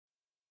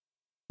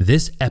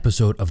This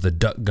episode of the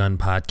Duck Gun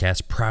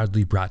Podcast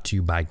proudly brought to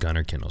you by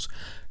Gunner Kennels.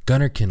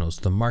 Gunner Kennels,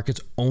 the market's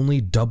only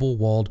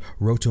double-walled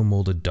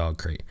roto-molded dog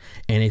crate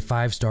and a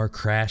 5-star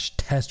crash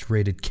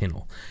test-rated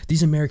kennel.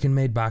 These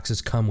American-made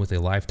boxes come with a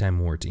lifetime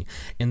warranty,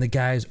 and the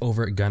guys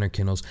over at Gunner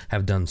Kennels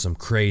have done some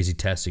crazy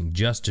testing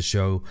just to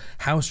show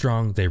how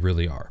strong they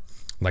really are,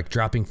 like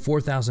dropping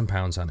 4,000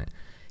 pounds on it,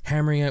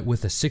 hammering it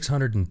with a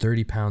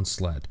 630-pound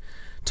sled,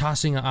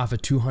 tossing it off a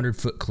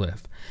 200-foot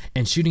cliff,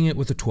 and shooting it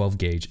with a 12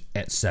 gauge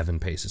at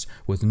 7 paces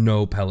with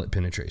no pellet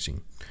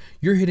penetration.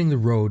 You're hitting the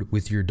road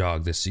with your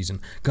dog this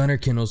season. Gunner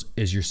Kennels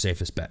is your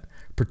safest bet.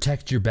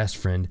 Protect your best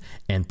friend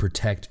and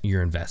protect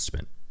your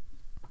investment.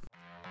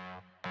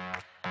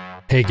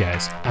 Hey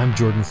guys, I'm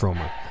Jordan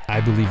Fromer.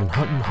 I believe in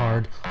hunting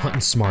hard,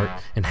 hunting smart,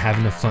 and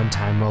having a fun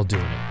time while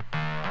doing it.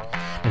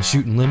 And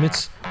shooting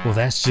limits, well,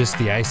 that's just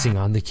the icing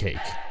on the cake.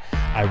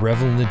 I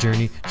revel in the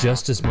journey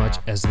just as much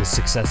as the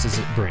successes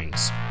it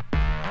brings.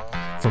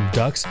 From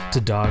ducks to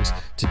dogs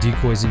to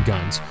decoys and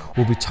guns,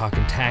 we'll be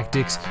talking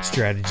tactics,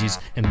 strategies,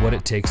 and what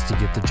it takes to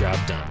get the job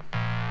done.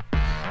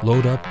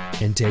 Load up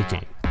and take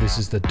aim. This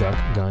is the Duck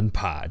Gun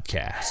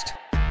Podcast.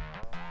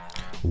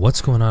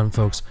 What's going on,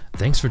 folks?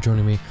 Thanks for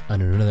joining me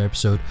on another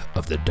episode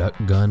of the Duck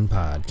Gun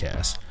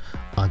Podcast.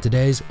 On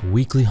today's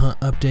weekly hunt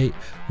update,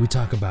 we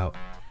talk about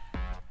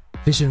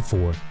fishing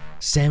for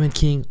Salmon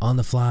King on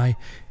the fly,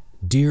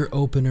 deer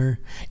opener,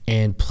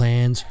 and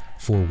plans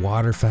for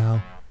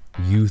Waterfowl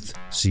youth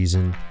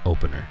season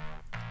opener.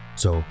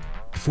 So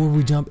before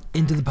we jump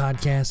into the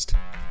podcast,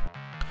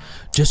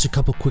 just a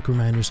couple quick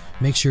reminders.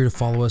 Make sure to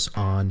follow us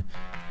on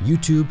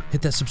YouTube.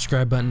 Hit that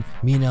subscribe button.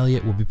 Me and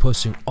Elliot will be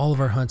posting all of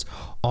our hunts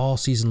all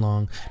season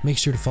long. Make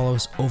sure to follow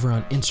us over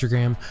on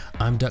Instagram.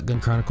 I'm Duck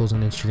Gun Chronicles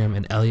on Instagram,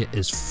 and Elliot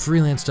is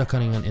Freelance Duck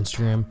Hunting on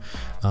Instagram.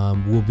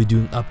 We'll be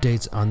doing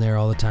updates on there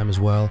all the time as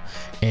well.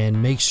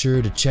 And make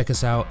sure to check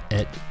us out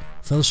at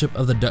Fellowship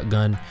of the Duck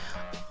Gun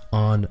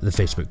on the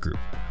Facebook group.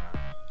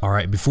 All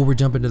right, before we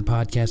jump into the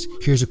podcast,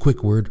 here's a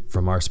quick word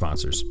from our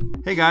sponsors.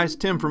 Hey guys,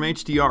 Tim from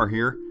HTR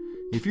here.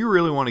 If you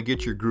really want to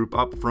get your group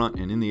up front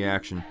and in the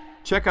action,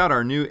 check out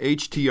our new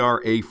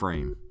HTR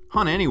A-frame.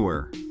 Hunt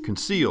anywhere,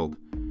 concealed.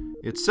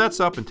 It sets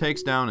up and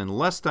takes down in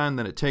less time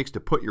than it takes to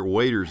put your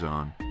waders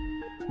on.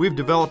 We've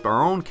developed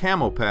our own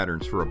camo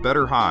patterns for a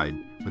better hide,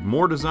 with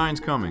more designs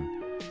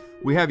coming.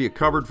 We have you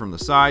covered from the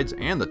sides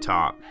and the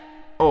top.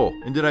 Oh,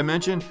 and did I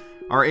mention,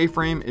 our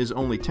A-frame is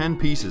only 10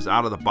 pieces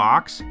out of the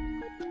box?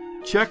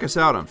 Check us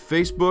out on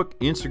Facebook,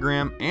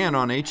 Instagram, and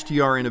on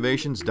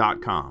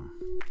htrinnovations.com.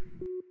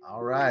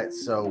 All right,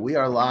 so we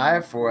are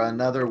live for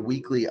another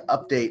weekly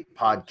update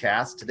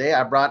podcast. Today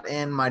I brought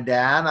in my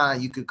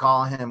dad. You could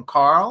call him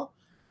Carl.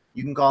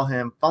 You can call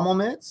him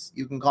Fummelmitz.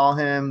 You can call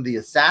him the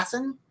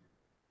Assassin.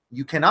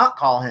 You cannot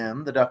call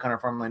him the duck hunter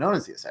formerly known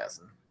as the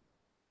Assassin,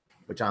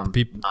 which I'm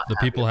The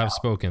people have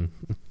spoken.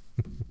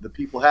 The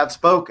people have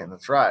spoken.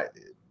 That's right,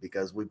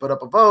 because we put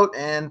up a vote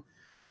and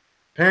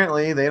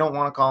apparently they don't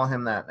want to call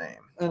him that name.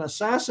 An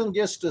assassin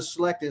gets to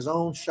select his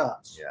own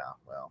shots. Yeah,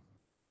 well,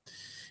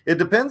 it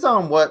depends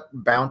on what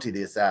bounty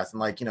the assassin,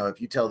 like, if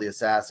you tell the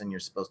assassin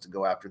you're supposed to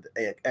go after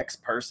the X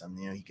person,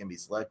 he can be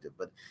selected.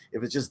 But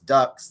if it's just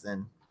ducks,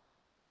 then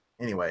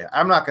anyway,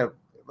 I'm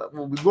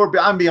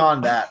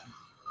beyond that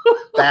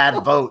bad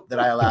vote that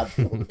I allowed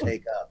people to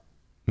take up.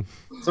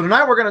 So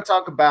tonight we're going to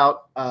talk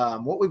about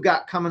what we've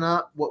got coming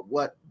up,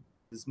 what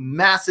this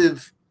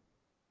massive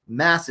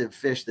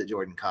fish that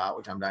Jordan caught,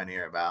 which I'm dying to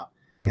hear about,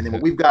 and then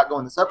what we've got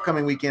going this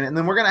upcoming weekend. And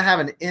then we're going to have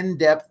an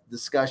in-depth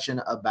discussion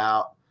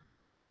about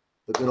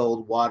the good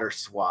old water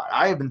swat.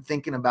 I have been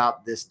thinking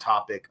about this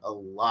topic a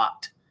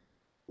lot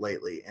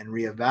lately and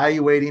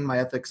reevaluating my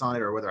ethics on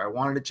it, or whether I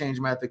wanted to change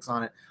my ethics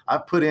on it.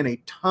 I've put in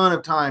a ton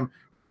of time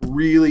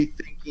really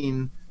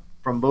thinking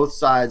from both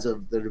sides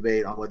of the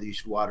debate on whether you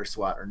should water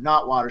swat or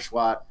not water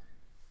swat.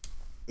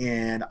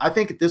 And I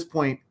think at this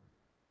point,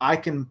 I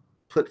can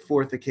put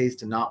forth a case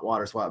to not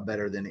water swat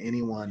better than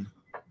anyone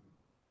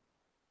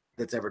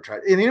that's ever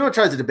tried. And anyone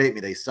tries to debate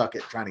me, they suck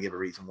at trying to give a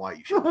reason why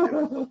you should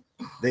do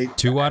it.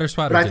 To water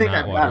swat or to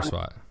not water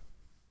swat?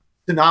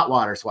 To not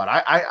water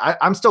swat.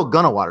 I'm still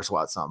gonna water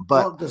swat some,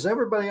 but well, does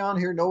everybody on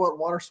here know what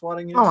water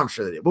swatting is? Oh, I'm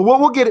sure they do. But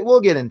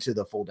we'll get into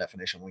the full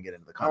definition when we get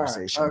into the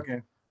conversation. Right,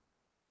 okay.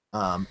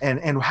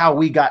 And how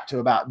we got to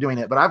about doing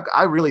it. But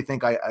I really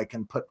think I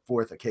can put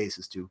forth a case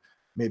as to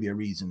maybe a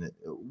reason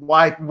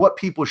what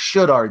people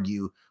should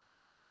argue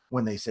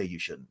when they say you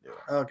shouldn't do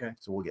it. Okay.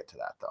 So we'll get to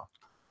that though.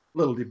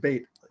 Little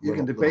debate. You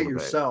can debate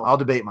yourself. I'll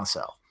debate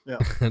myself. Yeah.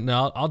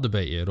 No, I'll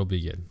debate you. It'll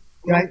be good.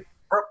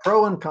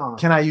 Pro and con.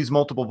 Can I use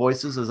multiple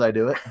voices as I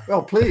do it?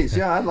 Oh, please.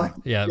 Yeah, I'd like.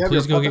 Yeah,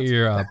 please go get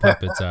your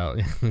puppets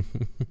out.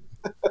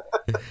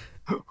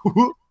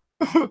 All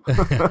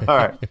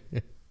right.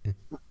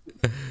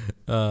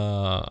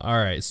 All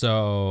right.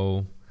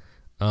 So,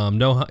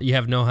 you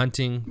have no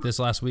hunting this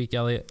last week,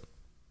 Elliot?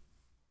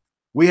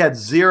 We had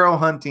zero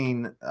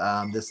hunting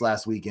this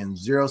last weekend,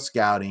 zero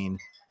scouting.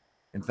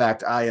 In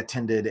fact, I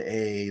attended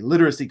a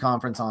literacy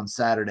conference on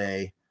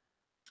Saturday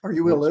Are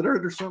you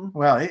illiterate or something?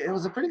 Well, it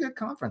was a pretty good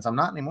conference. I'm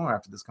not anymore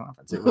after this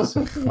conference. It was.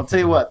 I'll tell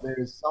you what.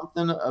 There's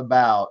something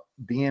about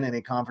being in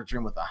a conference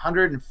room with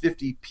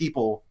 150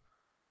 people,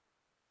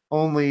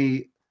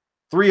 only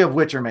 3 of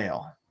which are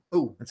male.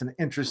 Oh, It's an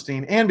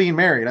interesting, and being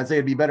married. I'd say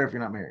it'd be better if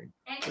you're not married.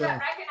 And you got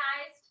recognized.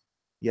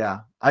 Yeah,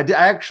 I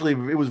actually,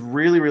 it was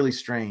really, really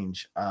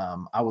strange.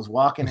 I was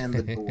walking in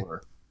the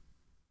door,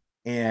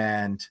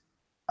 and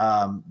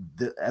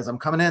as I'm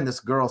coming in,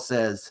 this girl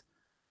says,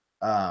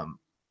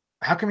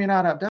 how come you're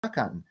not out duck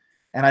hunting?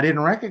 And I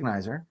didn't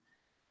recognize her.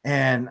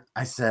 And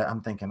I said,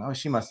 I'm thinking, oh,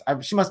 she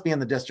must be in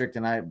the district.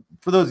 And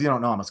for those of you who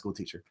don't know, I'm a school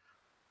teacher.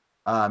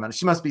 And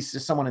she must be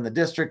just someone in the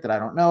district that I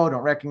don't know,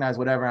 don't recognize,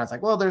 whatever. And I was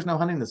like, well, there's no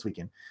hunting this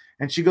weekend.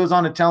 And she goes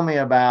on to tell me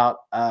about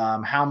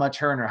how much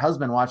her and her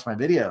husband watch my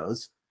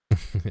videos. oh,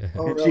 And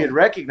really? she had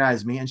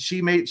recognized me, and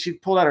she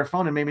pulled out her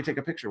phone and made me take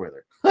a picture with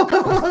her.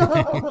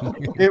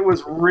 It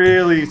was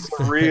really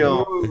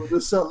surreal. Ooh, the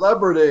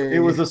celebrity. It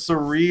was a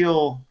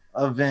surreal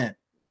event.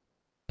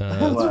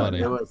 That's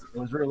funny. It was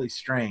really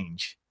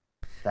strange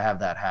to have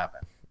that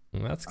happen.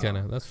 That's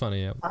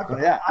funny. Yeah.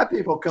 Yeah. I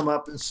people come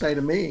up and say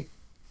to me,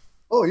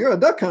 "Oh, you're a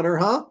duck hunter,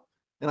 huh?"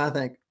 And I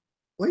think,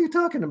 "What are you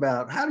talking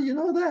about? How do you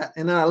know that?"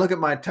 And then I look at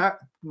my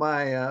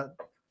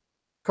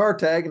car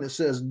tag and it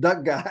says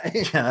 "duck guy."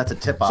 Yeah, that's a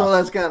tip off. So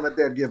that's kind of a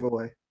dead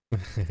giveaway.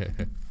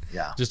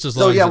 Yeah. Just as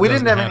So, long yeah, as it we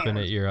doesn't didn't have happen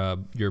any- at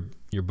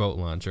your boat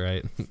launch,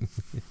 right?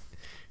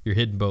 Your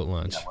hidden boat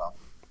launch.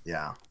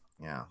 Yeah, well,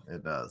 yeah,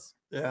 it does.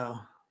 Yeah,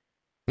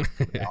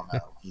 We all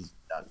know he's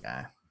a duck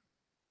guy.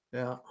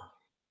 yeah,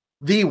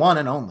 The one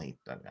and only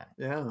duck guy.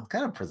 yeah.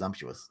 Kind of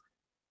presumptuous.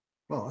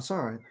 Well, that's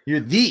all right. You're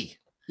the.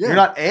 Yeah, You're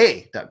not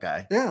a duck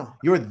guy. Yeah,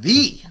 You're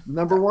the.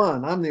 number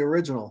one. I'm the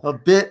original. A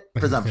bit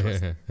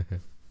presumptuous.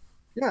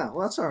 Yeah,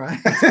 well, that's all right.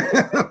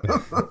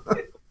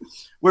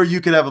 Where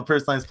you could have a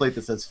personalized plate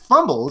that says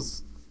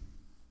Fumbles.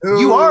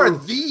 You are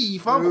the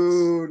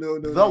Fumbles. No,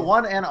 The no.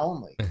 one and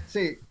only.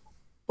 See,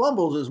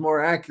 Fumbles is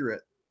more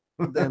accurate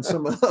than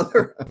some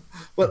other,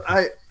 but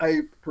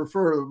I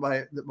prefer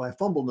my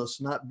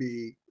fumbleness not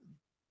be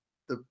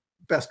the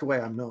best way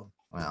I'm known.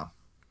 Well,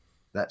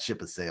 that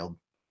ship has sailed.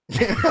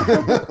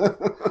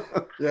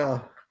 Yeah.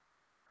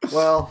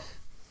 Well,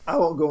 I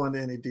won't go into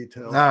any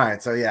detail. All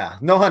right. So, yeah,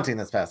 no hunting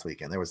this past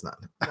weekend. There was none.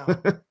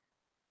 No.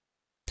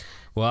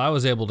 Well, I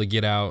was able to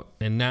get out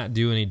and not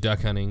do any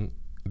duck hunting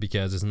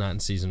because it's not in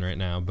season right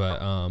now.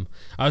 But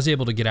I was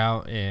able to get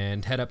out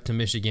and head up to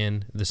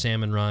Michigan. The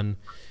salmon run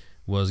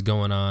was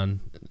going on,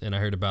 and I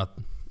heard about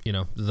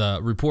the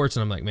reports,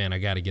 and I'm like, man, I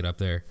got to get up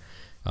there.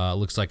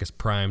 Looks like it's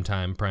prime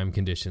time, prime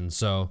conditions.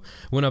 So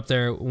went up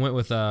there, went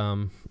with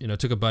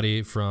took a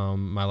buddy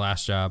from my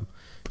last job,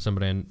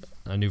 somebody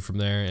I knew from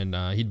there, and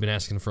he'd been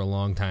asking for a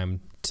long time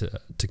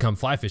to come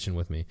fly fishing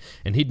with me,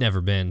 and he'd never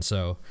been.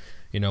 So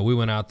we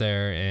went out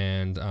there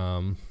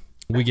and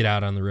we get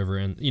out on the river,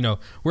 and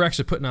we're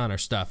actually putting on our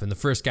stuff. And the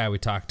first guy we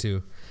talked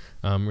to,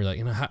 we're like,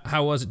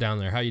 how was it down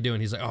there? How you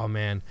doing? He's like, oh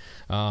man,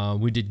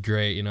 we did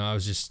great. I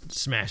was just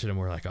smashing him.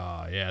 We're like,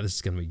 oh yeah, this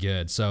is gonna be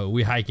good. So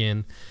we hike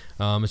in.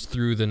 It's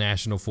through the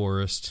national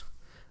forest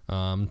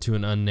to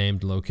an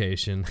unnamed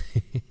location,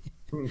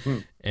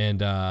 and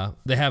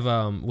they have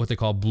what they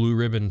call blue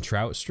ribbon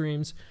trout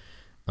streams.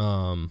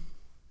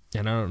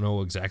 And I don't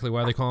know exactly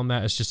why they call them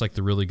that. It's just like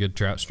the really good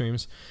trout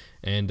streams.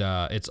 And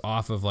it's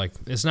off of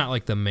it's not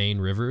like the main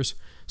rivers.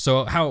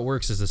 So how it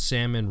works is the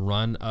salmon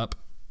run up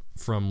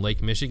from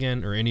Lake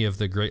Michigan or any of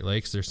the Great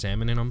Lakes. There's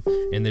salmon in them,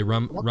 and they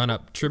run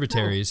up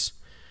tributaries.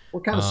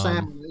 What kind of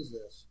salmon is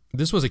this?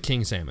 This was a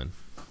king salmon.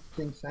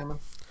 King salmon?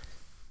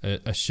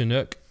 A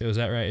Chinook. Was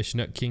that right? A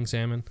Chinook king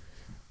salmon?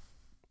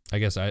 I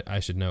guess I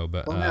should know,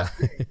 but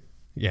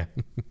yeah.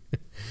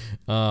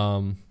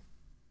 Well,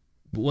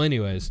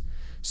 anyways,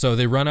 so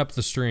they run up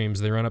the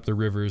streams, they run up the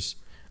rivers,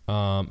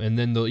 and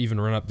then they'll even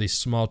run up these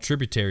small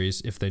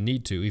tributaries if they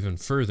need to, even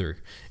further.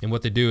 And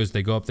what they do is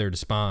they go up there to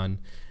spawn,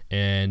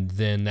 and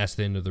then that's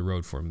the end of the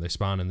road for them. They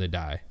spawn and they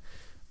die.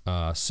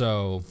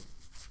 So,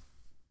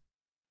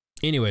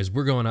 anyways,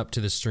 we're going up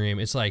to the stream.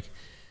 It's like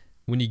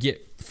when you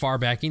get far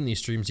back in these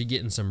streams, you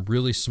get in some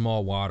really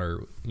small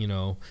water,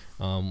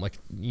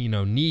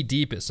 knee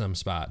deep at some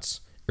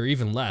spots, or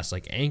even less,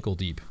 like ankle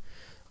deep.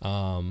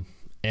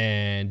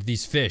 And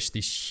these fish,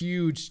 these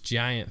huge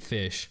giant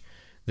fish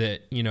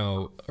that,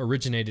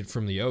 originated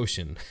from the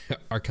ocean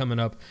are coming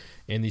up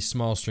in these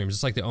small streams.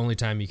 It's like the only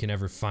time you can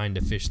ever find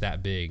a fish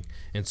that big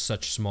in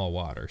such small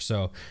water.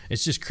 So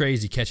it's just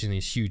crazy catching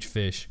these huge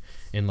fish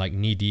in like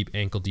knee deep,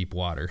 ankle deep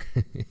water.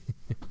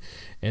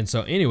 And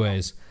so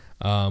anyways,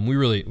 we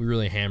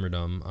really hammered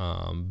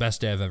them.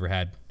 Best day I've ever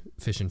had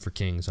fishing for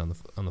kings on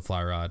the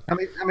fly rod. How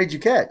many did you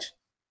catch?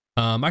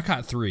 I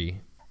caught 3,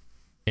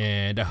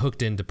 and I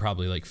hooked into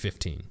probably like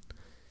 15.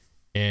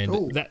 And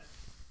Ooh.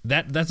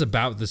 that's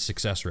about the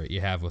success rate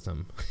you have with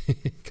them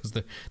because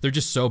they're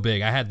just so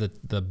big. I had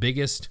the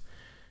biggest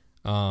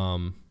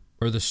or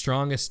the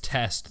strongest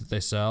test that they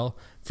sell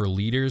for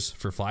leaders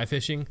for fly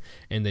fishing,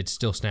 and they'd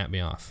still snap me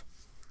off.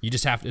 You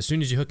just have to, as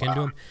soon as you hook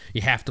into them,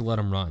 you have to let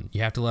them run.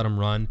 You have to let them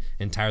run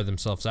and tire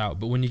themselves out.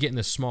 But when you get in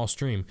this small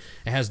stream,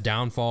 it has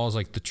downfalls,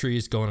 like the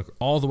trees going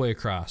all the way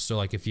across. So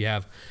like if you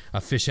have a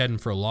fish heading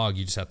for a log,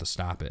 you just have to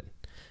stop it.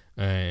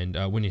 And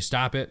when you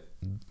stop it,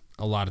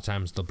 a lot of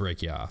times they'll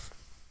break you off.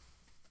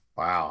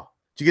 Wow.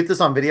 Did you get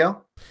this on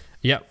video?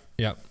 Yep.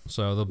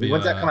 So they'll be.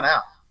 When's that coming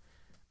out?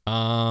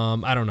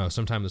 I don't know.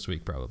 Sometime this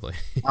week, probably.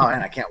 Oh,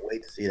 man, I can't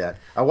wait to see that.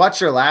 I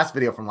watched your last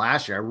video from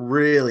last year. I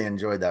really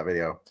enjoyed that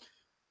video.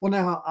 Well,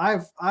 now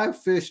I've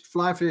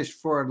fly fished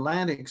for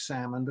Atlantic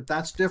salmon, but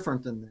that's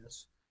different than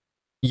this.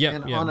 Yeah,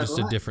 just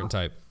a different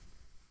type.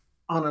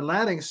 On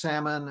Atlantic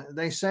salmon,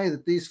 they say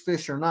that these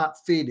fish are not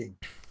feeding;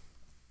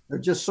 they're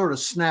just sort of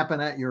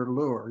snapping at your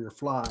lure, your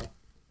fly.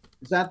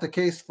 Is that the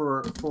case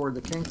for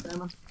the king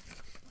salmon?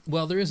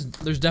 Well, there's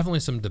definitely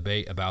some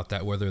debate about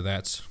that, whether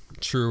that's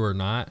true or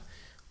not.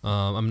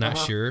 I'm not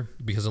sure,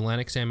 because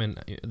Atlantic salmon,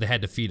 they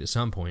had to feed at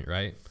some point,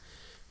 right?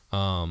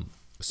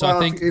 So I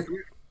think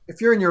if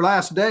you're in your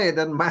last day, it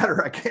doesn't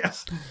matter, I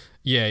guess.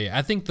 Yeah.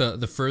 I think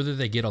the further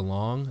they get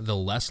along, the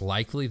less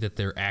likely that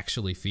they're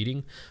actually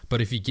feeding.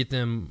 But if you get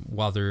them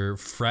while they're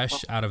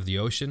fresh out of the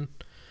ocean,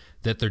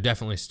 that they're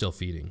definitely still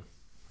feeding.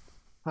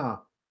 Huh.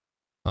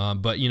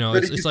 But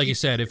it's like you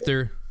said, if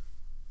they're,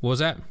 what was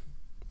that?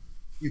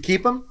 You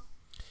keep them?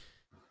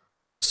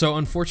 So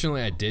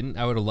unfortunately I didn't.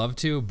 I would have loved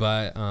to,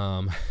 but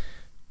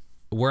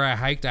where I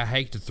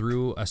hiked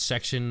through a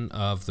section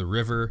of the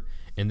river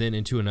and then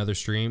into another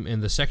stream.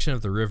 And the section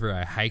of the river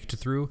I hiked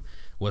through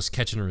was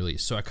catch and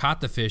release. So I caught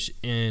the fish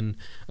in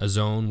a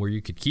zone where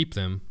you could keep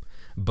them,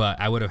 but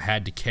I would have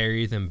had to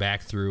carry them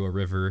back through a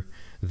river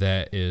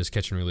that is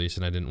catch and release,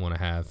 and I didn't want to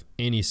have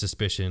any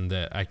suspicion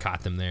that I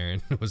caught them there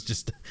and was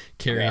just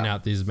carrying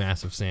out these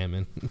massive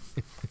salmon.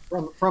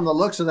 From the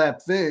looks of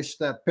that fish,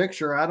 that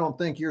picture, I don't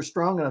think you're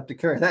strong enough to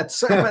carry that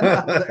salmon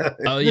out there.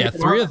 Oh yeah,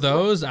 3 of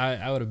those,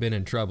 I would have been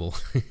in trouble.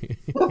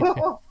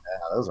 Yeah,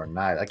 those are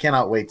nice. I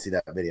cannot wait to see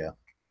that video.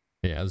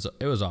 Yeah,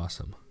 it was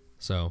awesome.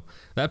 So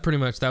that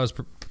was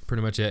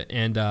pretty much it.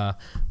 And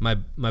my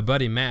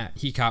buddy Matt,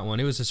 he caught one.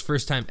 It was his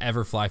first time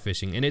ever fly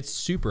fishing, and it's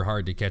super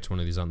hard to catch one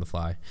of these on the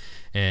fly.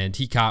 And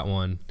he caught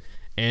one,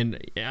 and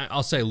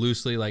I'll say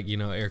loosely, like,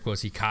 air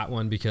quotes, he caught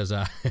one because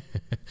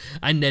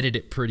I netted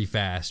it pretty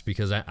fast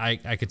because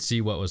I could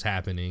see what was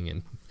happening,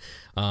 and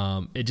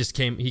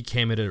he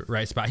came at a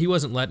right spot. He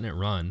wasn't letting it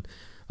run.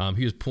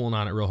 He was pulling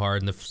on it real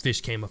hard, and the fish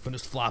came up and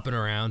was flopping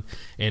around,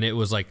 and it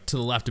was like to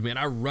the left of me, and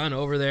I run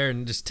over there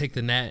and just take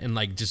the net and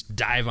like just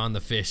dive on the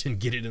fish and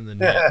get it in the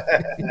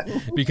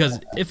net. Because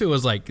if it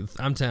was like,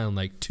 I'm telling,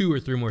 like 2 or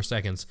 3 more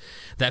seconds,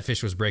 that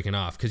fish was breaking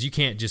off, because you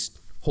can't just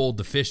hold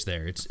the fish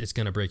there. It's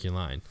gonna break your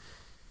line.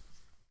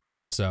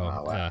 So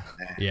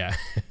yeah,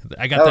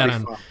 I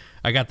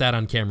got that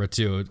on camera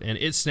too, and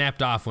it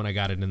snapped off when I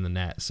got it in the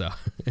net. So.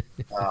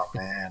 Oh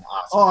man,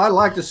 awesome! Oh, I'd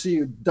like to see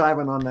you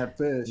diving on that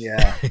fish.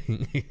 Yeah,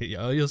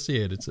 you'll see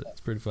it. It's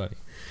pretty funny.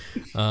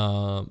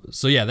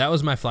 So yeah, that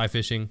was my fly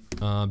fishing.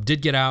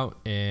 Did get out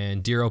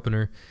and deer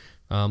opener.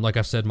 Like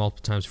I've said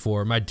multiple times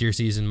before, my deer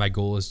season, my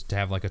goal is to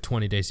have like a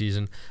 20-day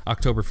season,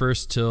 October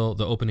 1st till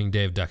the opening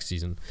day of duck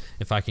season.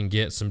 If I can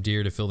get some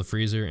deer to fill the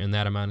freezer in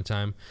that amount of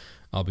time,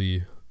 I'll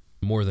be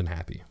more than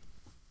happy.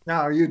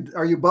 Now, are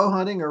you bow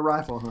hunting or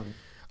rifle hunting?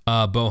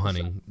 Bow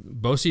hunting.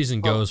 Bow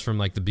season goes from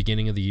like the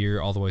beginning of the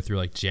year all the way through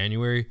like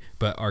January,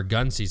 but our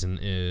gun season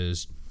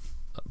is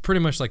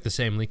pretty much like the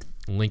same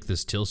length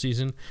as teal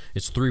season.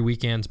 It's 3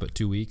 weekends, but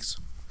 2 weeks,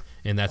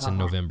 and that's in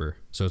November.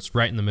 So it's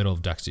right in the middle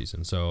of duck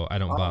season. So I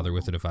don't bother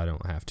with it if I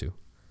don't have to.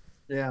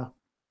 Yeah.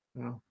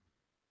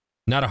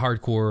 Not a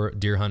hardcore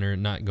deer hunter,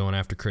 not going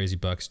after crazy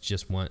bucks,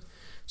 just want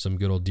some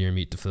good old deer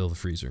meat to fill the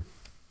freezer.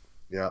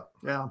 Yeah.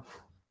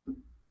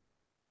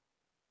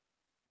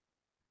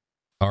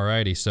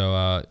 Alrighty,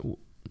 so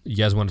you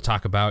guys want to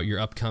talk about your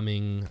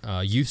upcoming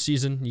youth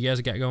season you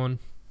guys got going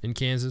in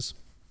Kansas?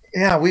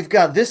 Yeah, we've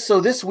got this. So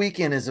this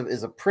weekend is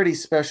a pretty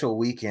special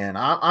weekend.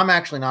 I'm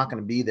actually not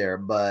going to be there,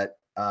 but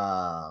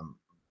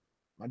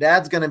my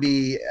dad's going to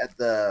be at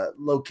the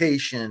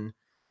location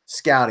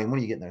scouting. When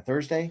are you getting there?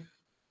 Thursday,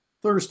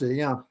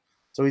 yeah.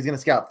 So he's going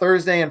to scout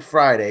Thursday and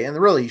Friday, and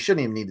really you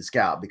shouldn't even need to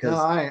scout because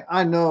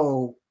I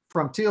know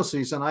from teal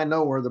season, I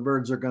know where the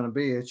birds are going to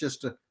be. It's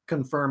just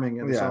confirming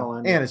it. Yeah, All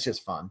I know. And it's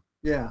just fun.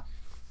 Yeah.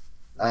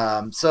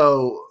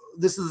 So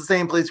this is the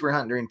same place we're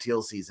hunting during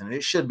teal season, and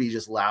it should be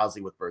just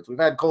lousy with birds. We've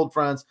had cold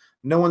fronts.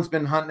 No one's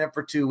been hunting it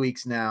for 2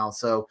 weeks now,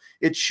 so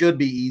it should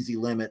be easy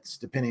limits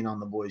depending on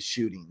the boys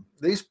shooting.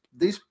 These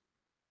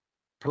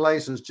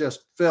places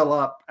just fill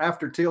up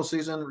after teal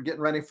season. We're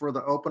getting ready for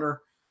the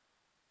opener.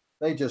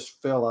 They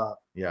just fill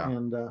up. Yeah.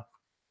 And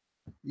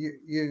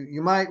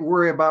you might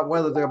worry about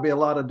whether there'll be a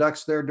lot of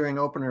ducks there during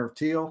opener of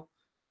teal,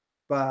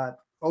 but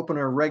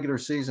opener regular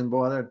season,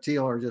 boy, their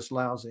teal are just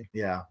lousy.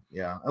 Yeah.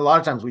 A lot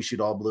of times we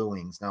shoot all blue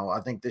wings. Now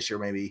I think this year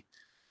maybe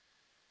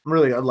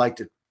I'd like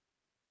to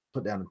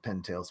put down a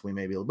pintail, so we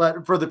may be able,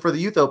 but for the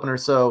youth opener,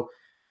 so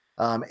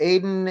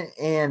Aiden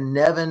and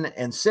Nevin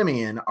and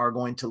Simeon are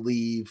going to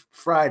leave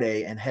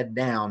Friday and head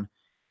down.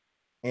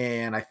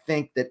 And I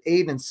think that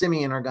Aiden and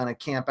Simeon are going to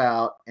camp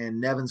out, and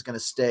Nevin's going to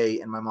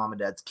stay in my mom and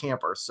dad's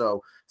camper.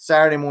 So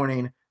Saturday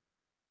morning,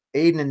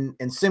 Aiden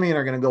and Simeon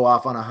are going to go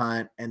off on a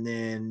hunt, and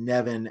then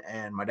Nevin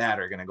and my dad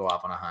are going to go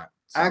off on a hunt.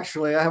 So,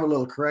 Actually, I have a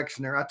little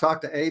correction there. I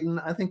talked to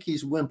Aiden. I think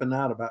he's wimping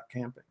out about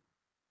camping.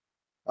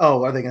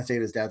 oh, are they going to stay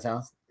at his dad's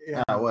house?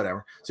 Yeah.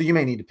 Whatever. So you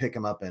may need to pick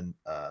him up in,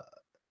 I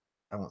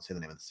won't say the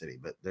name of the city,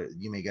 but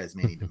guys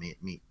may need to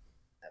meet.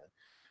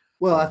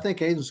 Well, I think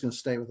Aiden's going to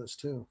stay with us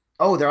too.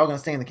 Oh, they're all going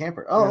to stay in the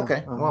camper. Oh, Yeah,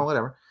 okay. Well,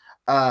 whatever.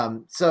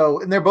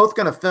 So, and they're both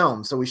going to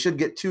film. So we should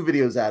get 2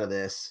 videos out of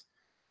this.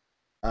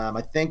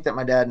 I think that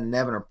my dad and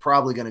Nevin are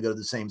probably going to go to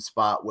the same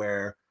spot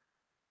where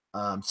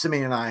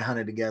Simeon and I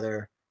hunted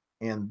together,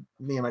 and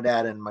me and my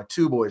dad and my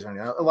 2 boys are.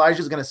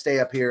 Elijah's going to stay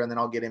up here, and then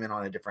I'll get him in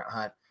on a different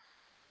hunt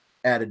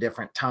at a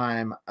different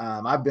time.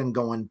 I've been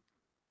going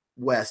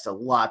west a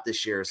lot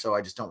this year, so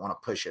I just don't want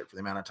to push it for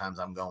the amount of times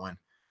I'm going.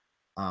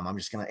 I'm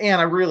just going to,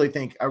 and I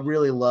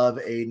really love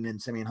Aiden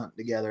and Simeon hunting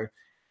together.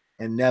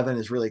 And Nevin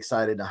is really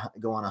excited to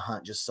go on a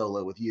hunt just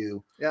solo with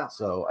you. Yeah.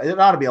 So it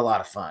ought to be a lot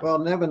of fun. Well,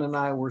 Nevin and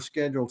I were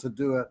scheduled to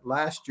do it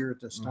last year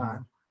at this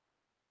time.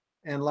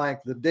 And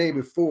like the day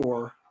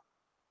before,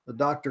 the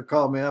doctor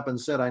called me up and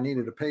said I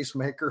needed a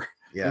pacemaker.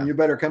 Yeah. And you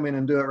better come in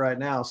and do it right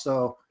now.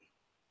 So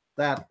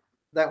that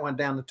went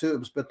down the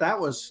tubes. But that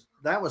was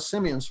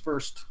Simeon's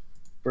first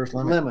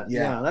limit.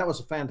 Yeah. That was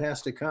a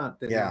fantastic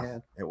hunt that he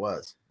had. It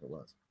was.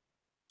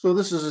 So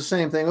this is the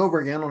same thing over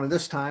again, only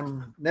this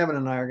time Nevin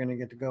and I are going to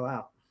get to go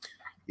out.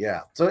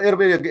 Yeah. So it'll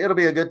be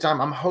a good time.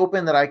 I'm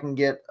hoping that I can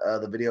get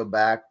the video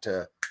back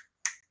to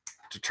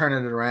turn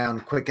it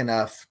around quick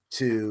enough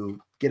to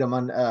get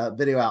a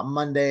video out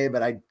Monday,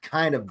 but I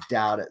kind of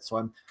doubt it. So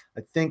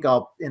I think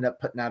I'll end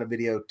up putting out a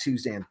video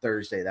Tuesday and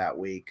Thursday that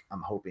week.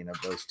 I'm hoping of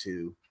those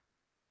two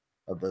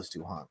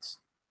hunts.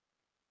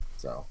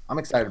 So I'm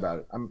excited about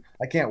it.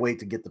 I can't wait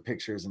to get the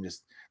pictures, and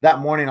just that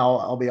morning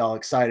I'll be all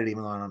excited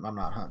even though I'm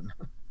not hunting.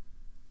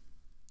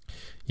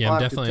 Yeah, I'm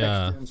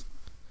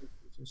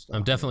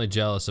definitely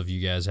jealous of you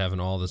guys having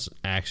all this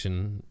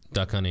action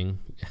duck hunting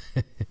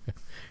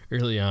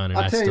early on, and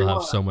I still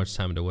have so much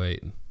time to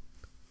wait.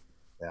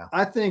 Yeah,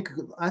 I think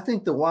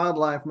the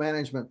wildlife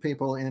management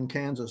people in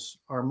Kansas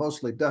are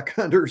mostly duck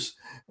hunters.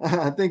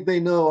 I think they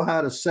know how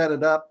to set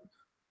it up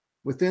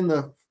within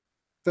the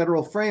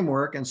federal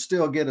framework and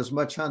still get as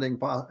much hunting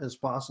as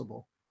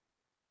possible.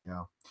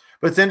 Yeah.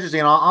 But it's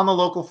interesting, on the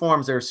local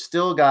forums, there's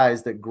still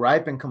guys that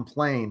gripe and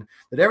complain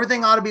that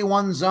everything ought to be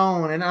one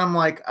zone. And I'm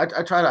like,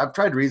 I've tried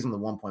to reason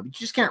with one point, but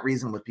you just can't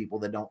reason with people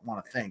that don't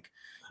want to think.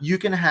 You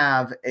can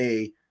have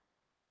a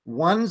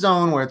one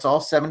zone where it's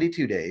all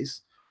 72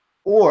 days,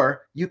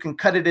 or you can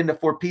cut it into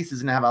 4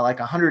 pieces and have like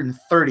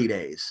 130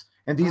 days.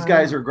 And these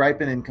guys are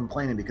griping and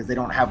complaining because they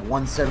don't have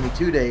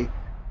 172 day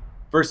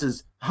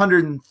versus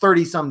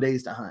 130 some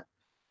days to hunt.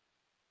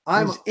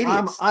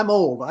 I'm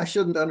old. I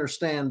shouldn't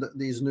understand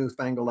these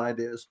newfangled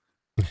ideas,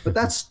 but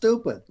that's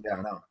stupid. Yeah,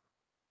 I know.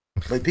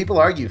 But people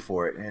argue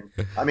for it. And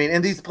I mean,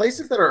 and these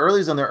places that are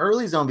early zone, they're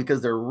early zone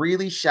because they're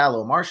really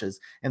shallow marshes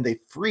and they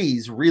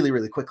freeze really,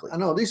 really quickly. I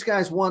know these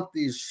guys want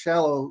these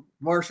shallow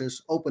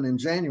marshes open in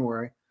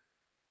January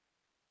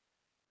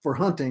for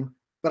hunting.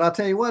 But I'll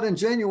tell you what, in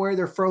January,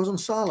 they're frozen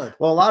solid.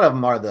 Well, a lot of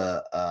them are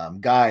the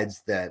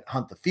guides that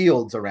hunt the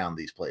fields around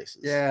these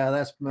places. Yeah,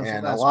 that's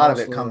a lot of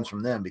it comes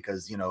from them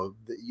because,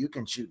 you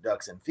can shoot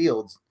ducks in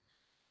fields.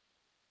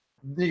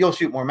 You'll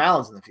shoot more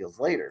mallards in the fields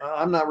later.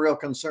 I'm not real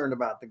concerned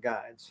about the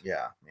guides.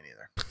 Yeah, me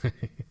neither.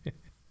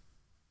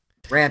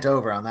 Rant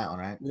over on that one,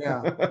 right?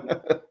 Yeah.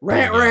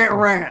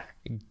 Rant.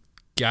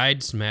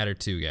 Guides matter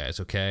too,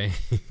 guys, okay?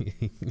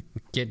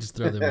 Can't just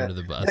throw them under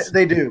the bus.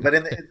 They do, but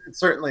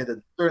certainly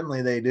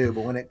they do.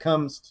 But when it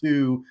comes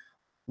to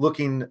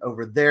looking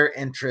over their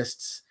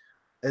interests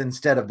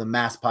instead of the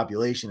mass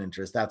population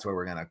interest, that's where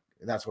we're gonna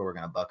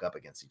buck up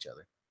against each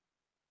other.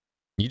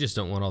 You just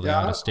don't want all the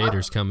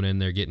out-of-staters coming in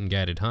there getting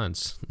guided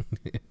hunts.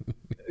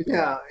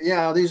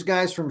 Yeah. These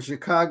guys from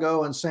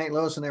Chicago and St.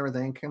 Louis and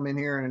everything come in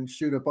here and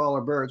shoot up all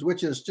our birds,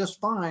 which is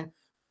just fine.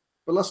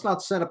 But let's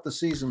not set up the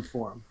season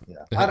for them.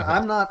 Yeah.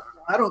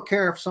 I don't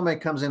care if somebody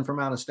comes in from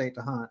out of state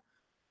to hunt,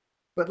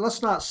 but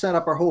let's not set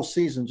up our whole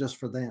season just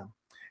for them.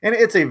 And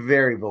it's a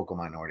very vocal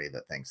minority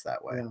that thinks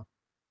that way.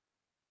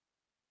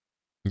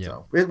 Yeah.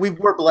 So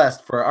we're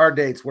blessed for our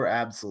dates. We're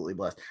absolutely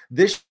blessed.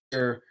 This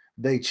year,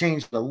 they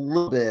changed a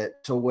little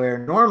bit to where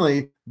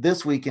normally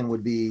this weekend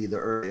would be the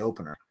early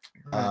opener.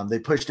 Right. They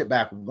pushed it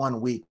back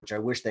 1 week, which I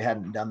wish they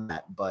hadn't done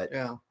that, but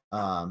they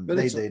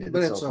did.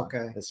 But it's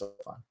okay. It's so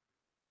fun.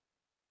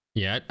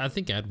 Yeah, I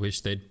think I'd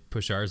wish they'd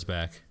push ours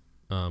back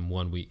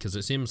 1 week because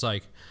it seems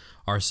like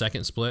our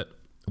second split,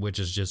 which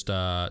is just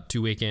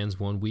 2 weekends,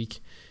 1 week,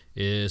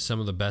 is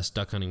some of the best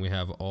duck hunting we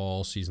have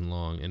all season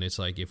long. And it's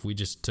like if we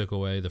just took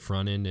away the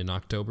front end in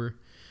October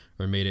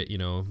or made it,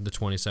 the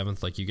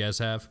 27th like you guys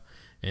have,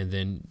 and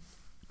then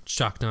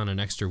chalked on an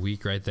extra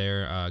week right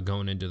there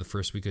going into the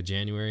first week of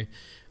January,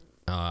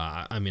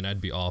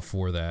 I'd be all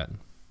for that,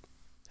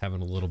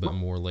 having a little bit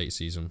more late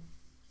season.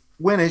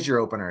 When is your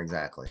opener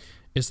exactly?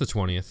 It's the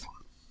 20th.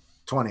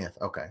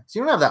 20th. Okay. So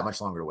you don't have that much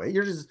longer to wait.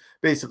 You're just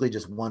basically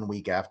just 1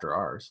 week after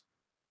ours.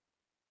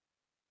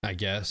 I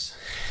guess.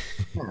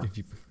 Yeah. If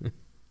you,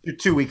 You're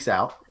 2 weeks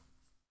out.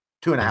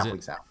 2.5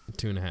 weeks out.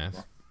 2.5.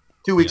 Yeah.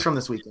 2 weeks Yeah. from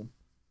this weekend.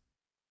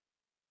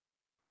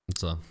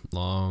 It's a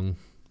long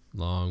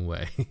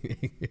way.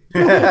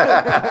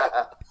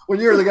 When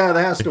you're the guy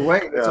that has to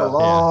wait, it's a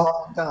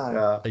long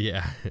time.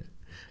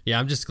 Yeah,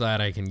 I'm just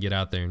glad I can get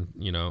out there and,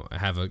 you know,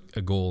 have a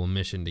goal, a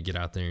mission to get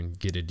out there and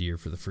get a deer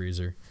for the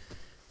freezer.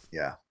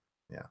 Yeah,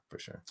 for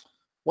sure.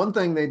 One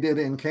thing they did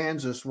in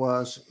Kansas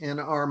was in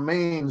our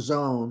main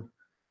zone,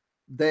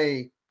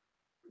 they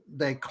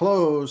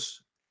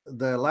close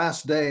the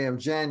last day of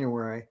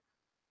January,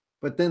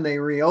 but then they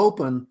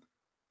reopen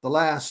the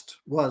last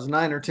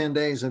 9 or 10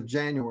 days of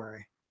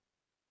January.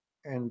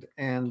 And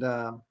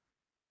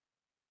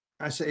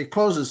I say it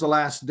closes the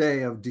last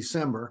day of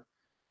December,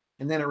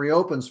 and then it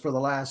reopens for the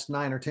last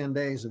 9 or 10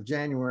 days of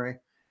January.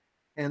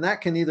 And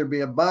that can either be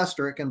a bust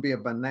or it can be a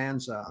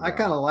bonanza. I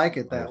kind of like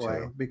it that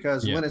way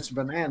because when it's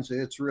bonanza,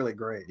 it's really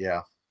great.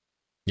 Yeah.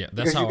 Yeah,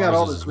 that's because how you got ours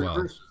all is this as well.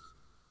 reverse.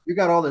 You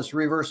got all this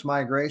reverse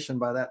migration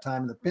by that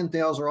time. The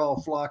pintails are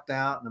all flocked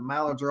out, and the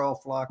mallards are all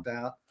flocked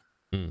out.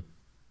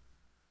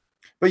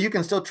 But you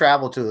can still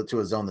travel to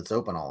a zone that's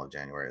open all of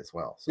January as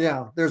well. So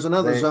yeah, there's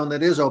another zone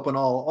that is open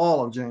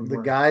all of January.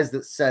 The guys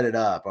that set it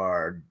up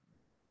are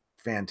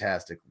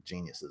fantastic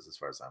geniuses as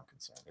far as I'm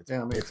concerned.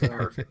 It's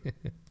perfect.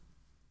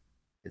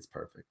 It's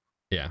perfect.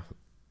 Yeah,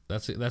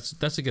 that's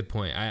a good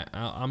point.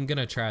 I'm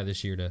gonna try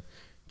this year to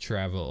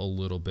travel a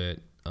little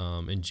bit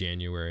in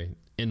January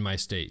in my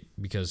state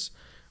because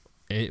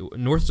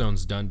North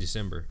Zone's done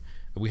December.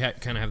 We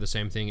kind of have the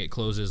same thing. It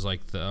closes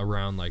like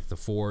around like the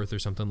 4th or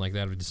something like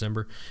that of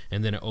December,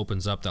 and then it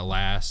opens up the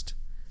last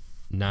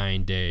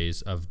 9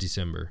 days of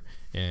December,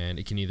 and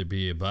it can either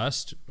be a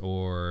bust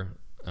or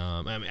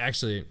I mean,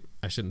 actually,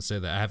 I shouldn't say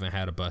that. I haven't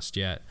had a bust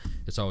yet.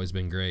 It's always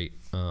been great.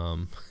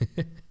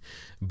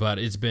 But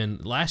it's been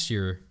last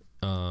year,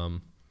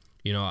 you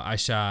know, I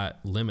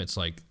shot limits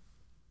like,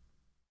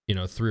 you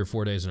know, 3 or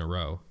 4 days in a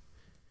row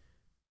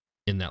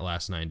in that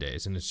last 9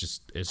 days. And it's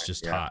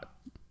just hot.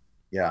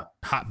 Yeah.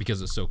 Hot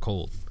because it's so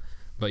cold.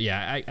 But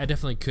yeah, I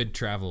definitely could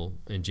travel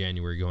in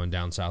January going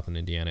down south in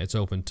Indiana. It's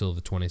open till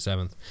the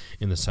 27th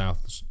in the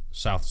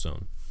south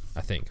zone,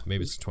 I think.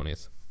 Maybe it's the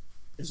 20th.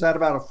 Is that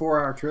about a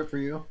 4-hour trip for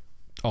you?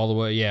 All the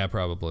way? Yeah,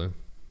 probably.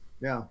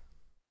 Yeah.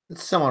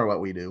 It's similar to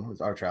what we do.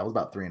 Our travel is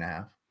about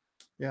 3.5.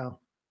 Yeah. Are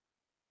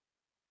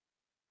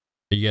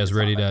you guys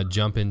ready to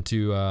jump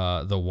into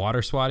the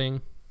water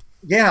swatting?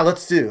 Yeah,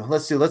 let's do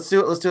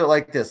it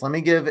like this. Let me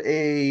give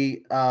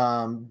a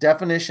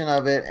definition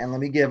of it, and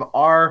let me give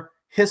our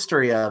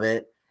history of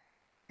it,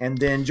 and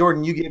then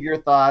Jordan, you give your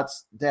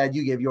thoughts. Dad,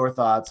 you give your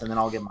thoughts, and then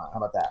I'll give mine. How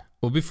about that?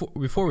 Well,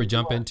 before we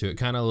jump into it,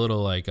 kind of a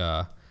little like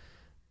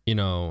you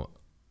know,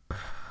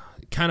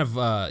 kind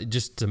of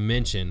just to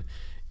mention,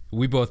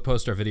 we both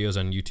post our videos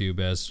on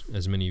YouTube,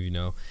 as many of you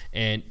know,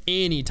 and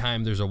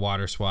anytime there's a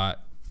water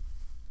swat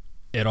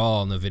at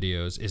all in the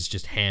videos, it's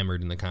just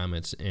hammered in the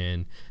comments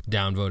and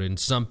downvoted. And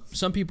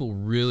some people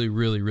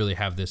really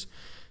have this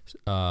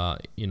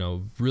you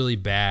know, really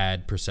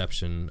bad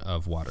perception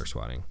of water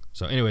swatting.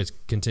 So anyways,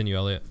 continue,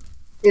 Elliot.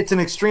 It's an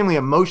extremely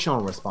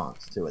emotional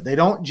response to it. They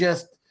don't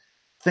just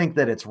think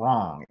that it's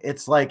wrong.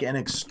 It's like an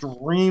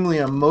extremely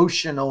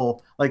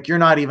emotional, like you're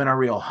not even a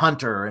real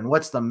hunter and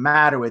what's the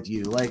matter with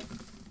you? Like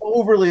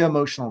overly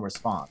emotional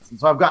response. And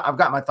so I've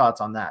got my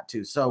thoughts on that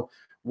too. So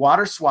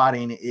water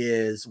swatting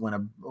is when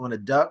a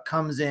duck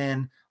comes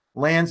in,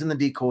 lands in the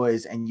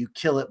decoys, and you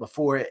kill it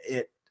before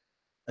it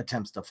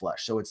attempts to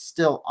flush. So it's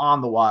still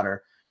on the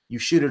water. You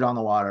shoot it on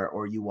the water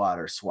or you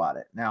water swat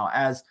it. Now,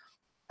 as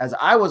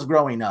I was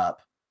growing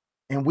up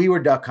and we were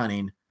duck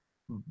hunting,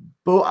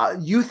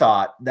 you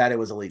thought that it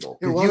was illegal.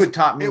 You had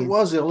taught me. It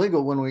was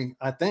illegal when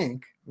I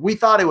think. We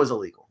thought it was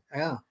illegal.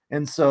 Yeah.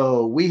 And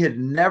so we had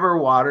never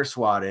water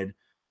swatted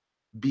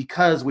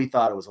because we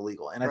thought it was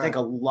illegal. And I think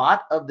a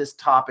lot of this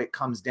topic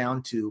comes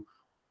down to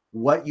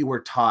what you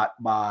were taught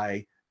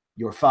by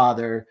your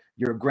father,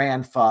 your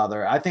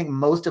grandfather. I think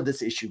most of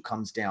this issue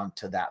comes down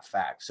to that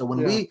fact. So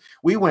when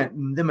we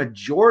went, the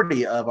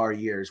majority of our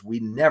years, we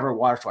never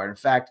water swatted. In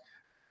fact,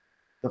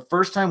 the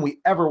first time we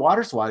ever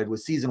water swatted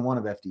was season 1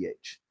 of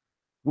FDH.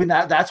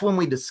 That's when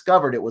we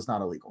discovered it was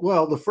not illegal.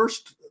 Well, the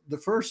first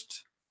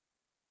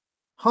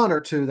hunt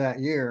or two that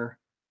year,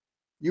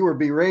 you were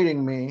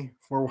berating me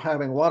for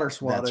having water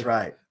swatted. That's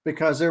right.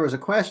 Because there was a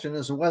question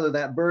as to whether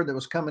that bird that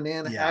was coming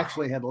in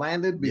actually had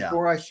landed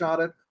before I shot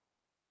it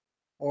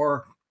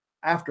or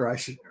after I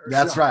shot it.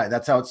 That's right.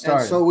 That's how it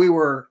started. And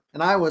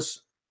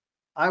so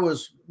I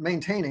was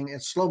maintaining in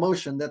slow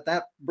motion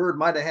that bird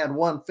might have had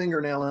one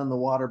fingernail in the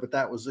water, but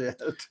that was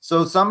it.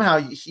 So somehow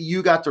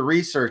you got to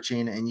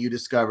researching and you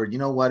discovered, you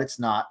know what, it's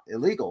not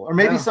illegal. Or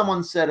maybe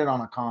someone said it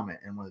on a comment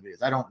in one of the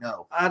videos. I don't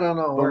know.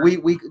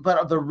 But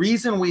but the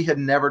reason we had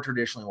never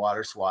traditionally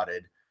water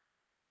swatted,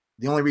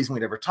 the only reason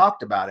we'd ever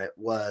talked about it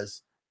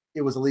was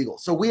it was illegal.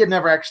 So we had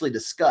never actually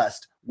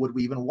discussed, would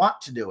we even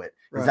want to do it?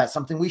 Right. Is that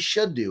something we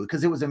should do?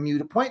 Because it was a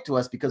moot point to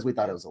us because we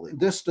thought it was illegal.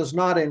 This does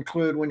not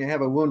include when you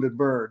have a wounded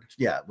bird.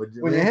 Yeah.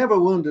 When you have a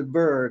wounded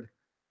bird,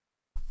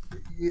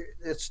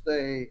 it's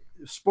the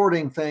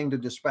sporting thing to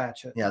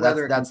dispatch it. Yeah,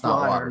 whether that's it can not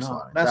fly water or not.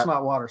 swatting. That's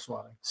not water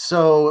swatting.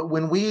 So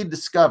when we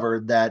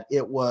discovered that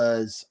it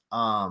was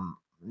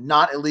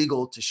not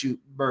illegal to shoot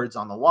birds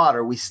on the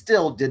water, we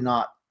still did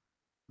not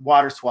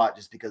water swat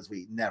just because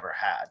we never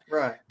had.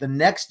 Right. The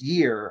next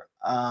year,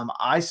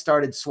 I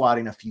started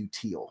swatting a few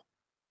teal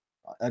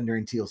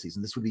during teal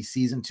season. This would be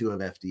season 2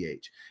 of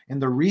FDH.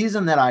 And the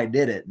reason that I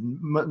did it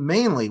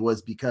mainly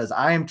was because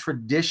I am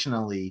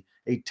traditionally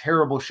a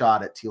terrible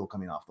shot at teal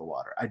coming off the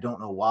water. I don't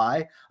know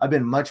why. I've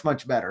been much,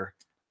 much better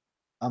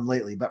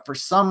lately. But for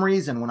some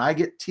reason, when I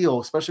get teal,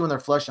 especially when they're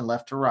flushing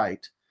left to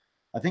right,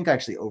 I think I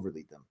actually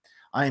overlead them.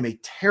 I am a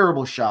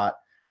terrible shot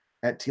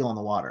at teal on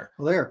the water.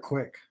 Well, they're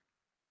quick.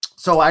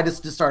 So I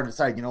just started to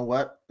decide, you know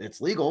what?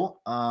 It's legal.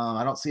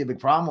 I don't see a big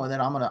problem with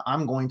it.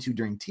 I'm going to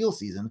during teal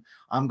season,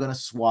 I'm going to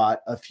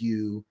swat a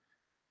few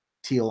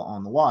teal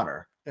on the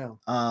water. Yeah.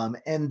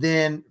 And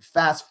then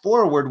fast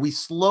forward, we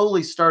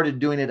slowly started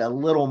doing it a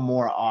little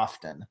more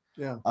often.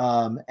 Yeah.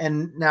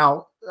 And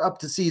now up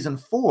to season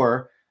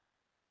 4,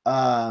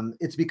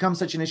 it's become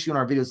such an issue in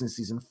our videos in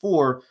season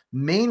 4,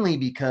 mainly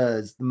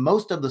because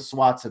most of the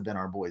swats have been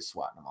our boys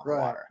swatting them on the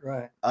water.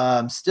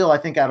 Right. Still, I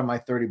think out of my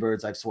 30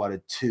 birds, I've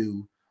swatted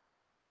 2.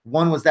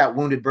 One was that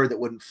wounded bird that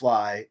wouldn't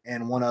fly,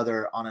 and one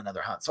other on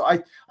another hunt. So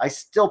I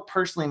still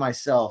personally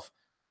myself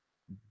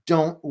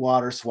don't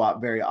water swat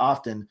very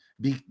often.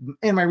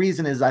 And my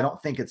reason is I don't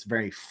think it's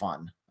very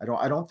fun.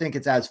 I don't think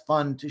it's as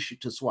fun to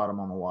swat them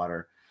on the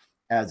water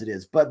as it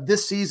is. But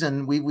this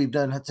season we've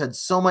had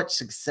so much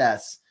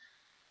success.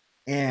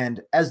 And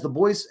as the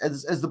boys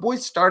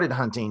started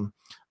hunting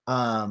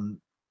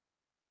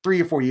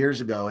 3 or 4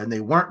 years ago, and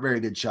they weren't very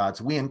good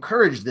shots, we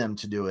encouraged them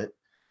to do it.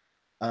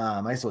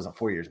 I guess it wasn't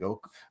 4 years ago,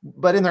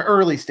 but in the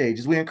early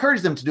stages, we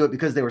encouraged them to do it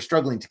because they were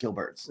struggling to kill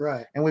birds.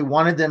 Right. And we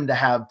wanted them to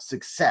have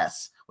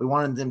success. We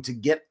wanted them to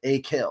get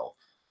a kill.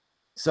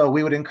 So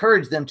we would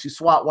encourage them to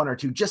swat 1 or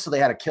 2 just so they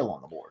had a kill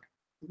on the board.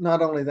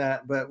 Not only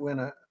that, but when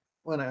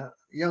a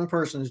young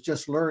person is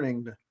just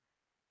learning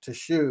to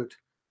shoot,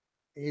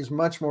 he's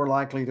much more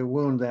likely to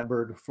wound that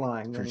bird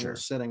flying than he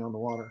is sitting on the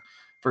water.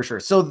 For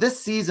sure. So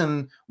this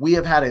season, we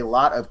have had a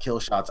lot of kill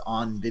shots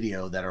on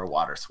video that are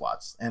water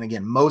swats. And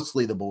again,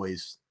 mostly the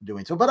boys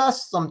doing so, but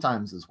us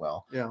sometimes as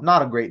well. Yeah.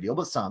 Not a great deal,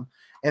 but some.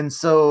 And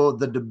so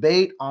the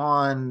debate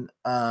on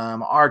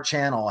our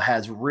channel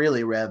has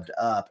really revved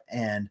up.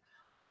 And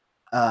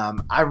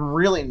I'm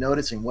really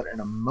noticing what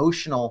an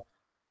emotional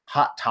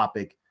hot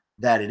topic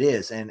that it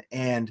is.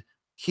 And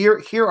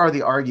here are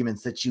the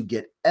arguments that you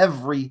get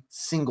every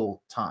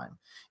single time.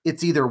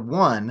 It's either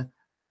one,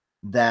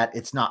 that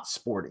it's not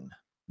sporting,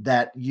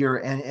 that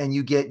you're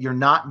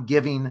not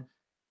giving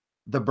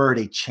the bird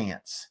a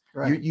chance.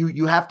 Right.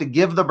 You have to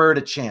give the bird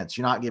a chance.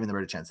 You're not giving the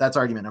bird a chance. That's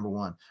argument number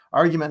 1.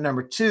 Argument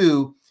number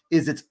 2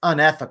 is it's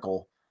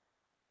unethical.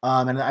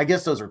 And I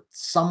guess those are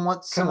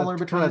somewhat similar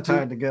between the two.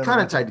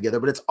 Kind of tied together,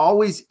 but it's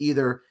always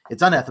either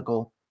it's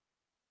unethical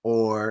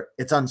or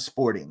it's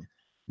unsporting.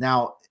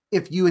 Now,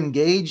 if you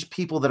engage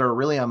people that are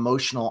really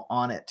emotional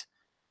on it,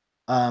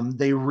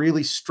 they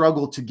really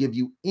struggle to give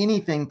you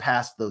anything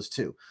past those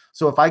 2.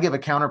 So if I give a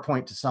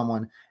counterpoint to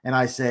someone and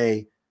I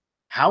say,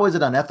 how is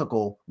it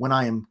unethical when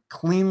I am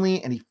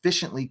cleanly and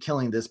efficiently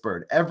killing this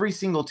bird? Every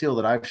single teal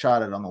that I've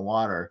shot at on the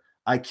water,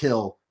 I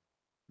kill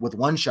with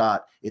 1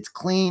 shot. It's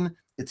clean.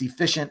 It's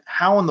efficient.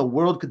 How in the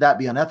world could that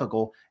be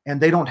unethical?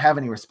 And they don't have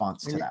any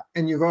response to that.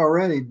 And you've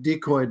already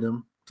decoyed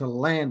them to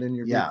land in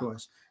your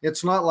decoys.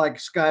 It's not like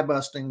sky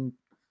busting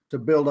to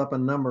build up a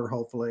number,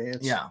 hopefully.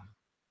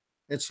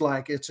 It's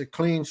like it's a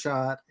clean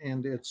shot,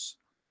 and it's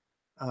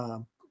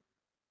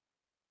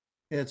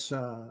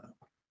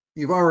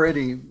you've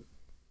already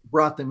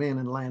brought them in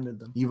and landed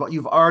them.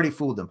 You've already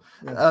fooled them.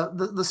 Yeah.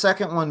 The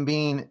second one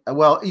being,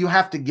 well, you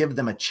have to give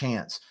them a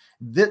chance.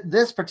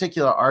 This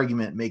particular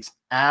argument makes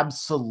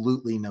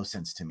absolutely no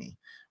sense to me.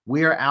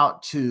 We are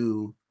out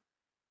to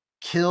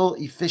kill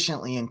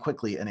efficiently and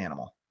quickly an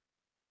animal.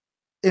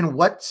 In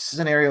what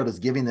scenario does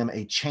giving them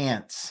a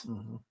chance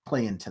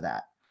play into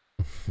that?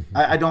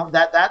 I don't,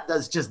 that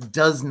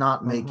does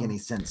not make any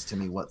sense to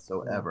me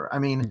whatsoever. I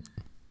mean,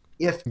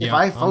 if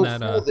I fool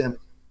them,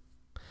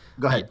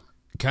 go ahead.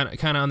 Kind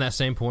of on that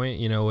same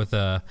point, with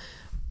I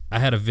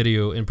had a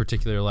video in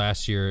particular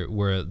last year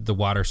where the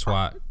water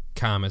swat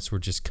comments were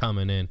just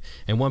coming in,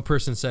 and one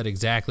person said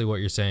exactly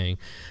what you're saying,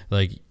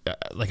 like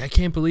I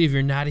can't believe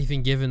you're not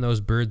even giving those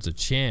birds a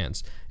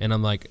chance. And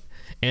I'm like,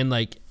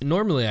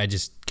 normally I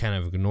just kind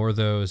of ignore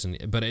those,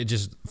 but it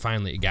just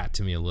finally got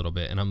to me a little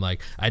bit, and I'm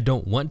like, I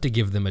don't want to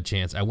give them a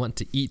chance. I want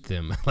to eat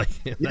them. That's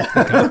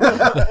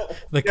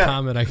the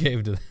comment I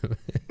gave to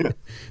them.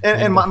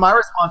 and my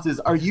response is,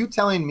 are you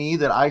telling me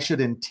that I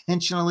should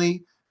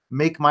intentionally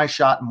make my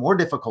shot more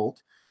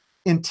difficult,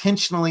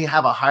 intentionally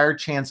have a higher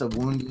chance of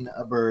wounding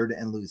a bird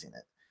and losing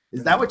it?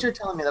 Is that what you're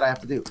telling me that I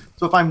have to do?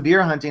 So if I'm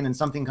deer hunting and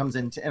something comes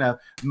in and a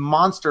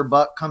monster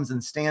buck comes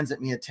and stands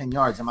at me at 10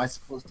 yards, am I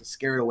supposed to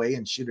scare it away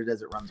and shoot it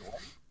as it runs away?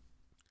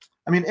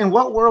 I mean, in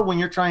what world, when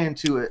you're trying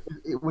to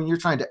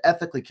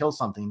ethically kill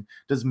something,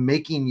 does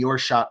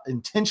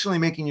intentionally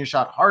making your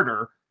shot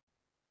harder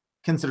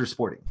consider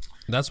sporting?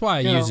 That's why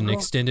I use an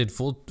extended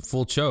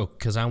full choke,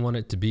 because I want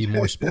it to be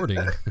more sporting.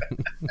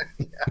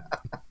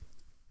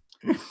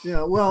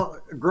 Yeah. Well,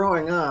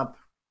 growing up,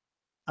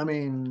 I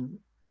mean,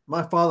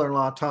 my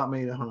father-in-law taught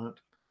me to hunt,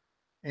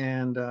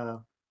 and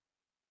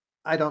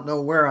I don't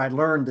know where I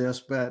learned this,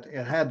 but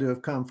it had to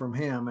have come from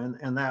him,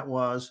 and that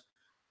was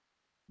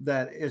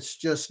that it's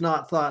just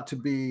not thought to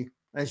be,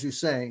 as you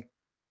say,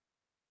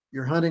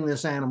 you're hunting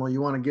this animal,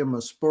 you want to give them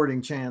a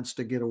sporting chance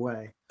to get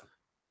away,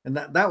 and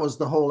that was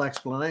the whole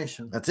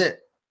explanation. That's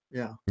it.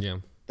 Yeah.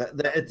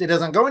 It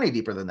doesn't go any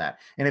deeper than that.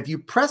 And if you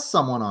press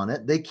someone on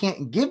it, they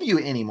can't give you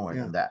any more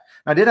than that.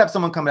 I did have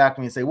someone come back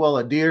to me and say, well,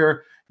 a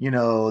deer,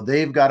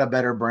 they've got a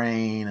better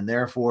brain, and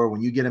therefore when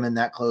you get them in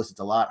that close,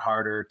 it's a lot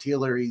harder.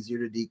 Teal are easier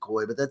to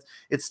decoy, but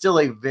it's still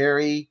a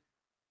very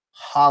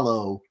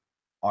hollow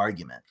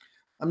argument.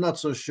 I'm not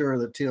so sure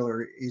that teal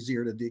are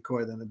easier to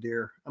decoy than a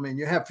deer. I mean,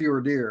 you have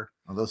fewer deer.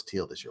 Well, those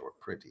teal this year were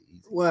pretty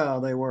easy.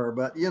 Well, they were,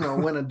 but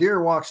when a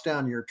deer walks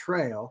down your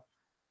trail,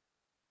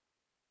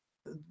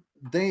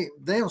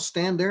 they'll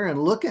stand there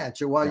and look at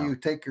you while you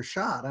take your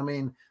shot. I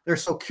mean, they're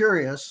so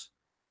curious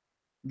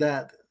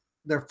that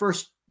their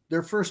first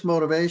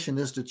motivation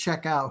is to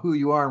check out who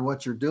you are and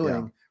what you're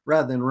doing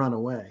rather than run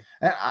away.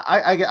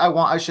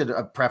 I should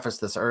preface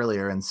this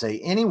earlier and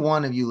say, any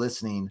one of you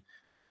listening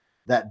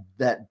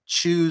that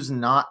choose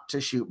not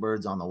to shoot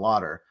birds on the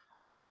water,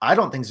 I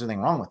don't think there's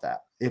anything wrong with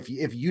that. If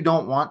you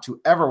don't want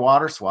to ever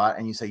water swat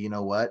and you say, you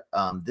know what,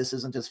 this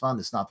isn't as fun,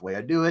 this is not the way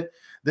I do it,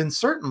 then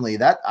certainly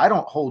that I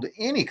don't hold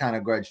any kind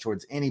of grudge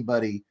towards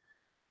anybody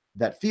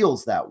that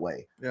feels that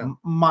way. Yeah.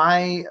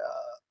 My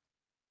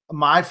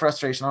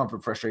frustration, I don't know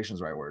if frustration is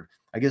the right word.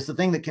 I guess the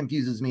thing that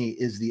confuses me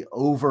is the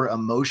over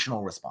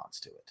emotional response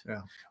to it.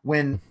 Yeah.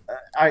 When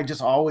I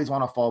just always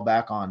want to fall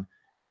back on,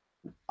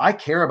 I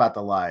care about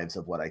the lives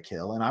of what I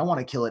kill, and I want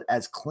to kill it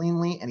as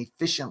cleanly and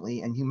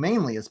efficiently and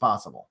humanely as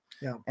possible.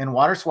 Yeah. And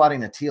water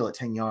swatting a teal at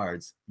 10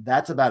 yards,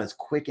 that's about as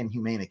quick and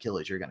humane a kill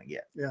as you're going to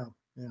get. Yeah.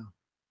 Yeah.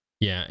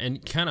 Yeah.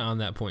 And kind of on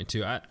that point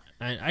too,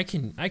 I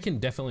can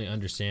definitely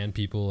understand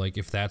people, like,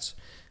 if that's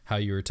how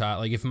you were taught.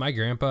 Like, if my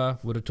grandpa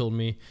would have told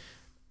me,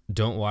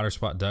 don't water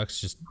swat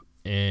ducks,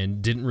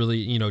 and didn't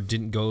really,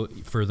 didn't go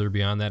further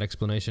beyond that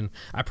explanation,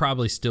 I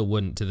probably still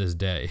wouldn't to this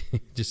day.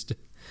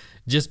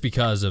 just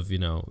because of,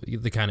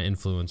 the kind of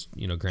influence,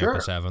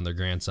 grandpas have on their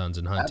grandsons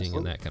and hunting. Absolutely.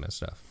 And that kind of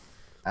stuff.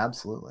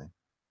 Absolutely.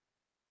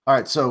 All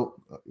right. So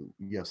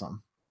you have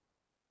something?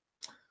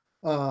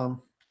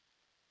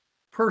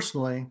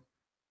 Personally,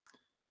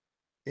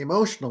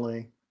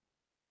 emotionally,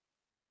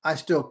 I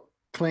still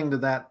cling to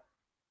that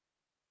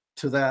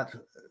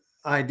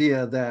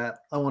idea that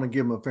I want to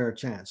give them a fair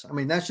chance. I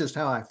mean, that's just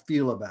how I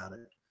feel about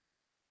it.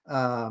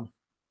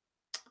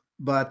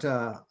 But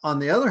on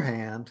the other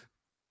hand,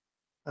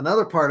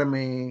 another part of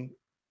me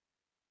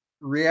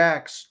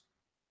reacts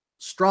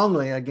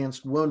strongly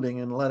against wounding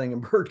and letting a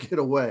bird get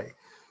away.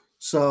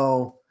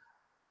 So,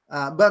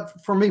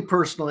 but for me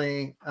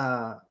personally,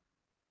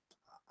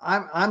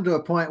 I'm to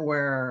a point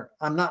where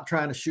I'm not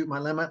trying to shoot my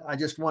limit. I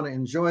just want to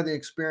enjoy the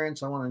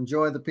experience. I want to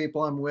enjoy the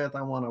people I'm with.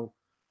 I want to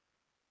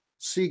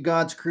see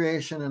God's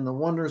creation and the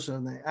wonders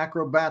and the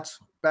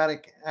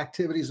acrobatic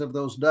activities of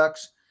those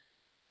ducks.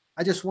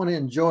 I just want to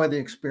enjoy the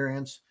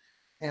experience,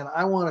 and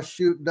I want to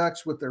shoot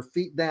ducks with their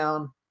feet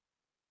down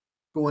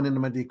going into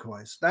my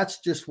decoys. That's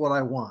just what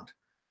I want.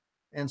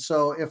 And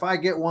so if I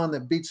get one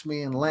that beats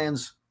me and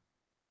lands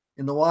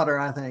in the water,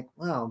 I think,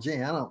 well,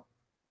 gee, I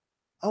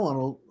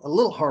want a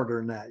little harder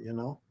than that,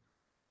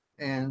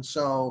 And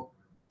so,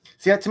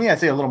 see, to me, I'd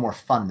say a little more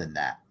fun than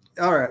that.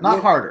 All right.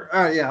 Not harder.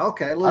 All right. Yeah.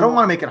 Okay. I don't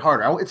want to make it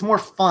harder. It's more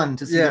fun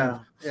to see them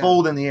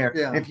fold in the air.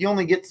 Yeah. If you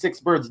only get 6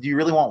 birds, do you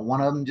really want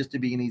one of them just to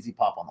be an easy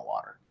pop on the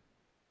water?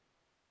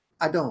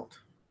 I don't.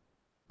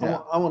 Yeah.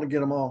 I want to get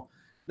them all.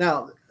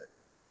 Now,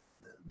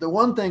 the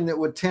one thing that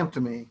would tempt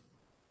me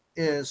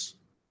is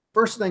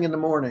first thing in the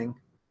morning,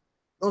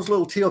 those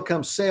little teal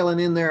come sailing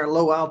in there at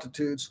low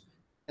altitudes,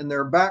 and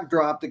they're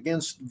backdropped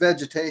against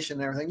vegetation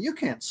and everything. You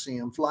can't see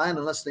them flying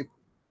unless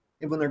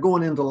when they're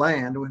going into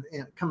land,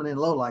 coming in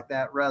low like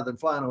that, rather than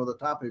flying over the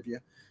top of you.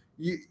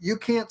 You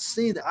can't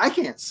see them. I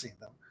can't see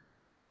them.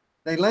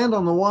 They land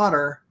on the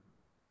water.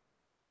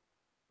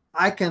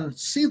 I can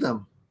see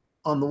them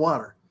on the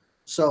water.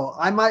 So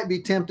I might be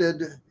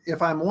tempted,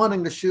 if I'm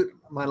wanting to shoot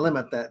my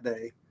limit that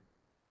day,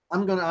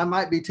 I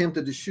might be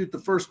tempted to shoot the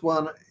first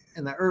one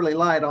in the early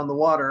light on the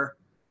water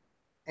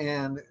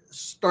and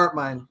start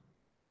my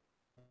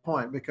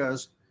point,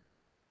 because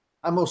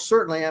I most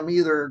certainly am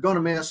either going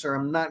to miss or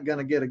I'm not going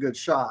to get a good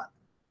shot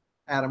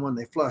at them when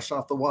they flush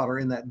off the water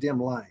in that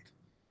dim light.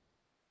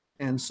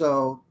 And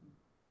so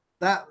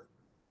that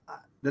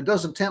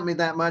doesn't tempt me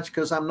that much,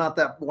 because I'm not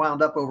that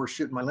wound up over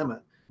shooting my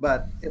limit.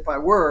 But if I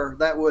were,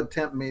 that would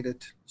tempt me to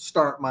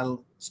start my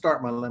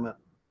start my limit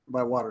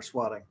by water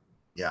swatting.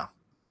 Yeah.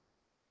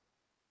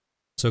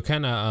 So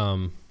kind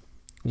of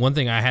one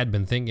thing I had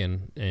been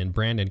thinking, and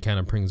Brandon kind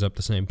of brings up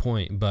the same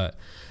point, but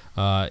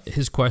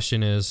his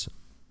question is,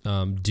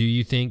 do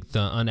you think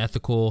the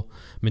unethical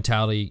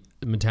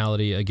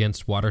mentality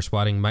against water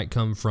swatting might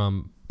come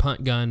from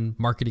punt gun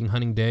marketing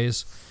hunting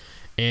days?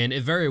 And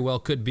it very well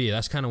could be.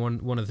 That's kind of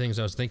one of the things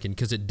I was thinking,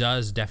 because it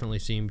does definitely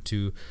seem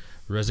to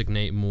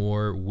resonate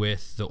more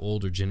with the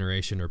older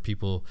generation, or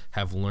people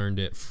have learned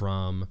it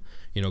from,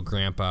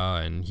 grandpa,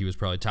 and he was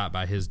probably taught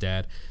by his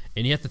dad.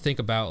 And you have to think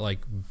about like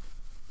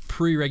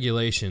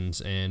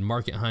pre-regulations and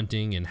market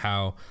hunting, and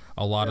how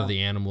a lot of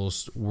the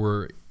animals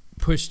were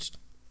pushed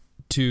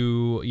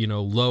to,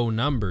 low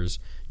numbers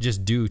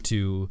just due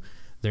to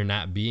there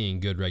not being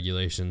good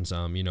regulations.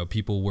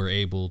 People were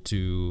able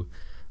to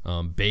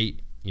bait.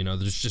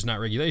 There's just not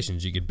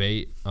regulations. You could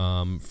bait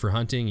for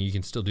hunting. You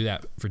can still do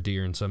that for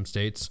deer in some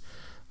states.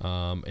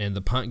 And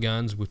the punt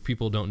guns, if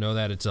people don't know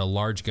that, it's a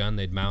large gun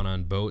they'd mount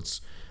on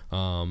boats.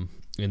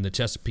 In the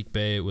Chesapeake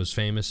Bay, it was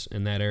famous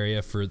in that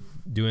area for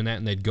doing that,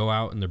 and they'd go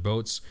out in their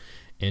boats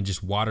and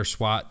just water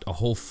swat a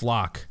whole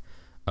flock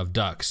of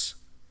ducks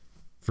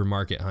for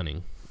market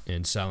hunting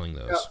and selling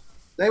those. Yeah.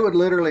 They would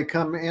literally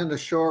come into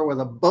shore with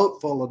a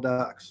boat full of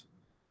ducks.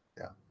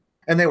 Yeah.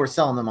 And they were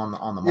selling them on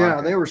the market.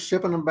 Yeah, they were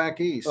shipping them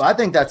back east. Well, I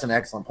think that's an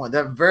excellent point.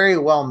 That very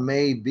well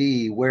may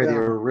be where the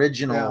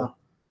original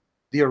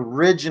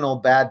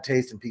bad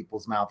taste in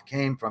people's mouth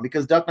came from,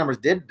 because duck numbers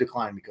did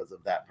decline because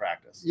of that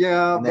practice.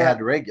 Yeah. And they had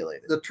to regulate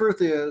it. The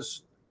truth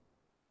is,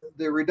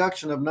 the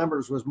reduction of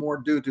numbers was more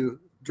due to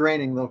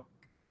draining the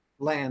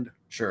land.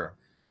 Sure.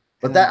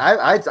 But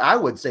that I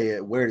would say,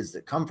 where does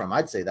it come from?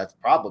 I'd say that's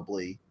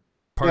probably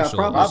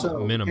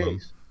partial minimum.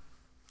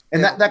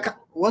 And that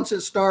once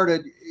it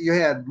started, you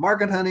had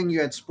market hunting,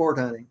 you had sport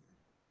hunting.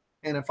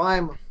 And if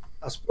I'm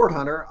a sport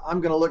hunter, I'm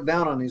going to look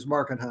down on these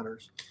market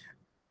hunters.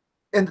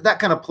 And that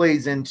kind of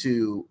plays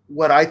into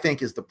what I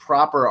think is the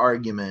proper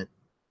argument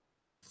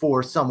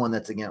for someone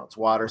that's against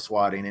water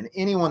swatting. And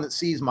anyone that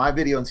sees my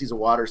video and sees a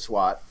water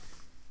swat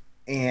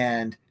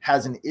and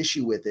has an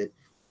issue with it,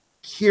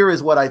 here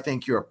is what I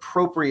think your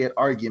appropriate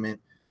argument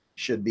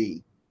should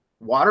be.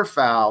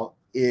 Waterfowl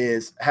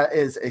is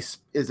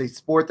a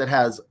sport that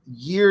has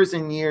years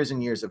and years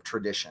and years of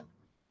tradition.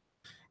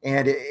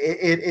 And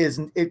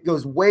it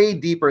goes way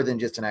deeper than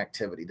just an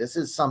activity. This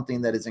is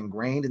something that is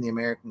ingrained in the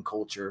American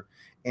culture,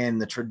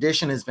 and the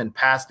tradition has been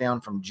passed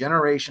down from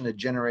generation to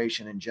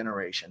generation and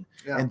generation.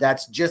 Yeah. And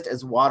that's just,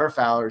 as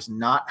waterfowlers,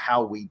 not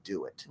how we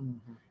do it.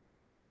 Mm-hmm.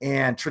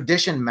 And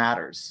tradition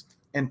matters,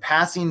 and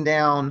passing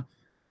down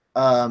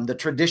the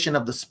tradition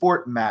of the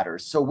sport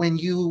matters. So when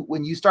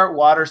you start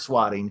water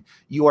swatting,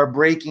 you are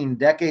breaking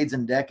decades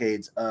and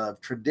decades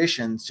of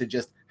traditions to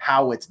just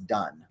how it's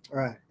done.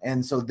 Right.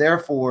 And so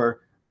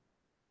therefore,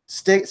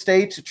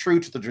 stay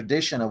true to the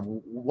tradition of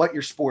what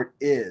your sport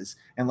is,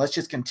 and let's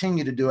just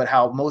continue to do it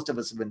how most of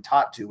us have been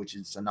taught to, which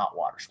is to not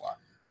water swat.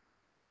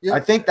 Yeah,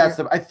 I think that's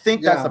the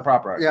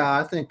proper argument. Yeah,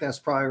 I think that's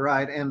probably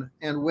right.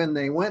 And when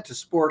they went to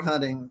sport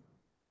hunting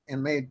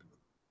and made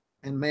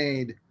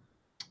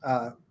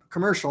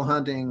commercial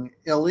hunting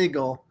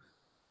illegal,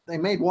 they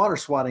made water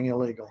swatting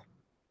illegal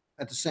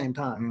at the same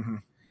time. Mm-hmm.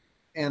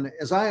 And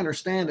as I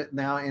understand it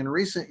now, in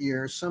recent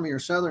years, some of your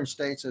southern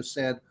states have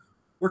said,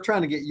 we're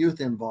trying to get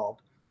youth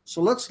involved,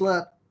 so let's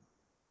let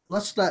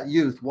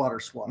youth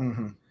water swat.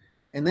 Mm-hmm.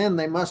 And then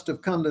they must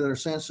have come to their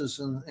senses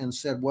and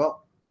said,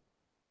 well,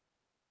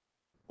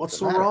 what's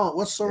so wrong?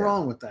 What's so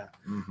wrong with that?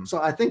 Mm-hmm.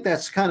 So I think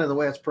that's kind of the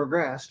way it's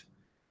progressed.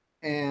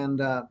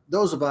 And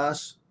those of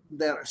us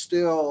that are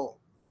still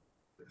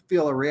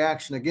feel a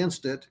reaction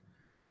against it,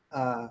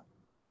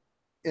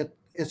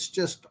 it's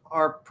just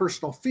our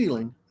personal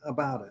feeling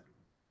about it.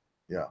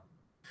 Yeah.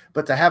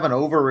 But to have an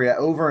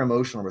over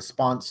emotional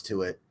response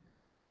to it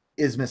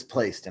is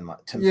misplaced in my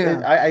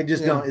I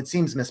just don't, it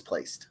seems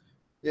misplaced.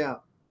 Yeah.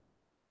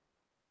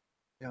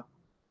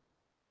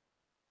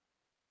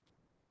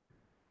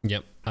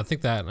 Yep. I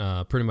think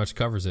that pretty much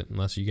covers it,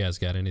 unless you guys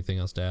got anything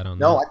else to add on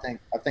that. No, I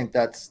think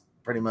that's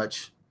pretty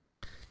much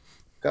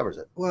covers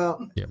it.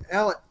 Well,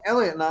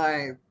 Elliot and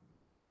I,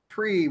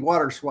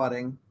 pre-water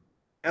swatting,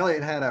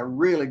 Elliot had a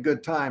really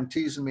good time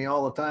teasing me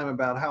all the time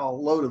about how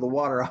low to the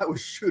water I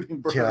was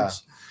shooting birds. Yeah.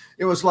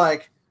 It was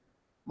like,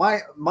 my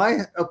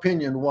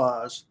opinion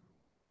was,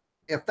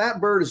 if that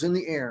bird is in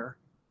the air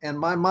and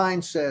my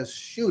mind says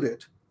shoot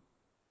it,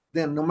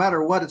 then no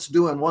matter what it's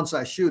doing, once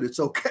I shoot, it's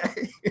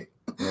okay.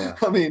 Yeah.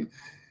 I mean,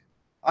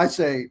 I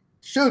say,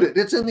 shoot it,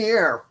 it's in the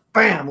air.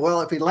 Bam.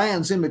 Well, if he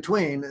lands in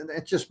between,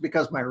 it's just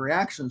because my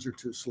reactions are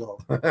too slow.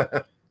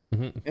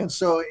 And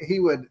so he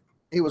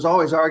was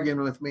always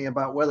arguing with me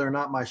about whether or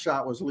not my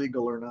shot was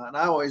legal or not. And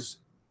I always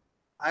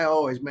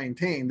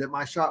maintained that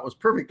my shot was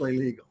perfectly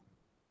legal.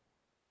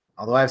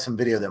 Although I have some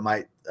video that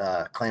might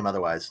claim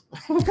otherwise.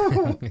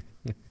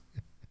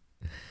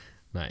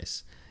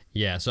 Nice.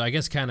 Yeah. So I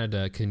guess kind of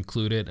to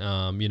conclude it,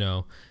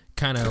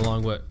 kind of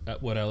along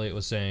what Elliot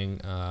was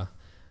saying,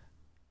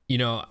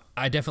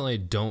 I definitely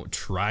don't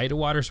try to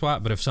water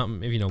swat, but if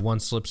one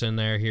slips in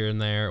there here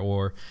and there,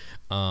 or,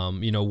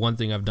 one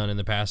thing I've done in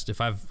the past,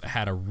 if I've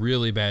had a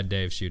really bad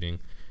day of shooting,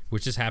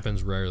 which just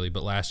happens rarely,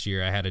 but last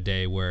year I had a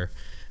day where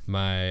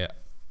I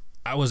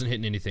wasn't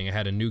hitting anything. I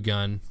had a new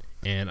gun,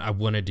 and I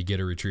wanted to get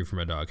a retrieve for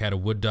my dog. Had a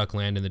wood duck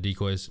land in the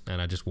decoys,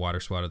 and I just water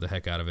swatted the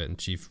heck out of it, and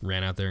Chief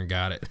ran out there and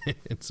got it.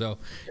 And so,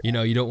 you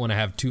don't want to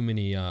have too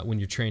many, when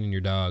you're training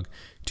your dog,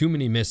 too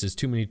many misses,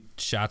 too many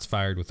shots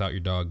fired without your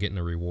dog getting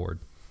a reward.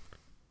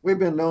 We've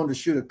been known to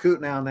shoot a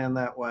coot now and then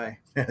that way.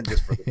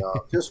 Just for the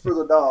dog. Just for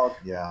the dog.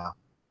 Yeah.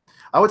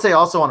 I would say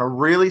also on a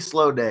really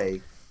slow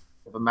day,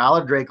 if a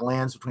mallard drake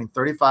lands between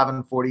 35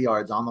 and 40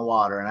 yards on the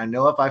water, and I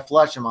know if I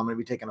flush him, I'm going to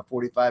be taking a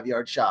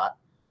 45-yard shot,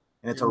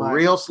 and it's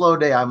real slow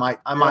day, I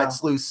might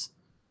sluice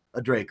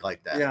a drake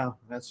like that. Yeah,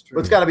 that's true.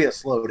 But it's got to be a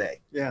slow day.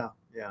 Yeah.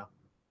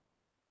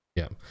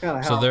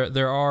 So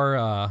there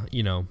are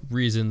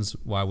reasons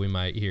why we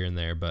might here and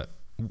there, but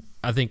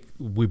I think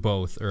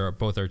both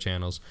our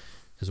channels,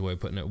 is a way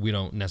of putting it, we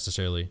don't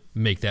necessarily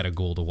make that a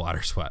goal to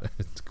water swat.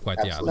 It's quite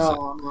the opposite.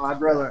 No,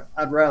 I'd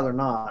rather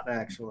not,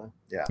 actually.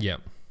 Yeah.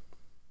 Yep.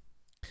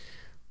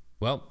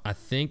 Well, I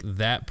think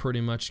that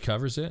pretty much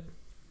covers it.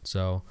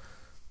 So,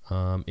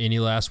 any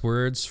last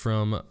words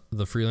from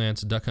the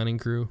freelance duck hunting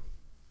crew?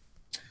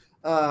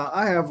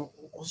 I have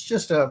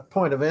just a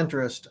point of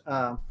interest.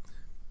 I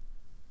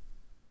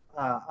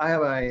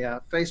have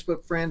a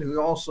Facebook friend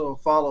who also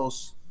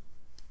follows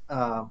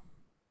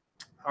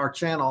our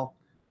channel,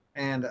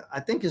 and I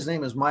think his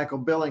name is Michael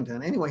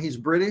Billington. Anyway, he's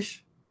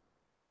British,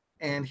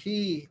 and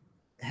he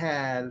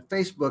had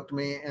Facebooked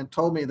me and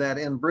told me that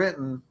in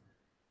Britain,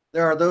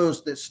 there are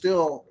those that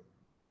still,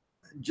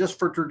 just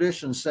for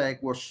tradition's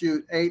sake, will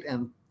shoot 8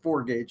 and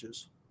 4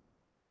 gauges.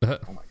 Oh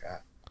my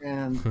God.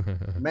 And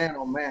man,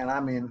 oh man, I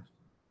mean,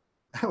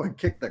 I would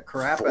kick the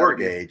crap 4 out of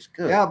gauge.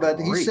 it. Yeah, but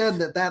he said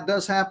that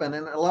does happen.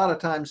 And a lot of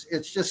times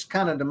it's just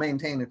kind of to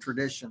maintain a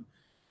tradition.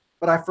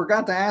 But I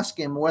forgot to ask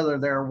him whether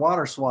they're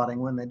water swatting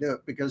when they do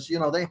it, because,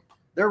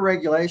 their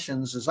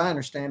regulations, as I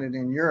understand it,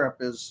 in Europe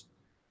is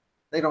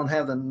they don't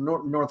have the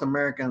North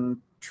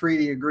American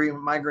treaty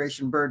agreement,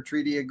 migration bird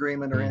treaty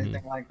agreement, or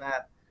anything like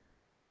that.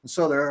 And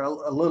so they're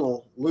a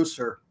little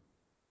looser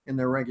in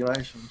their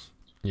regulations.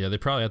 Yeah, they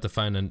probably have to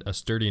find a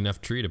sturdy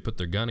enough tree to put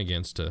their gun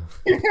against.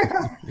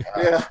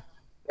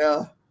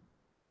 Yeah.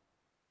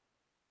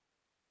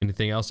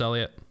 Anything else,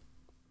 Elliot?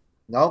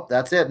 Nope,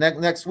 that's it.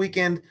 Next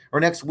weekend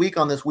or next week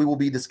on this, we will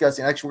be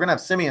discussing. Actually, we're gonna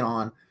have Simeon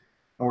on,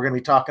 and we're gonna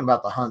be talking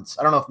about the hunts.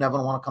 I don't know if Nevin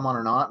will want to come on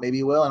or not. Maybe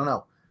he will. I don't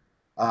know.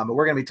 But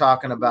we're gonna be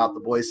talking about the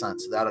boys'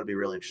 hunts. So that'll be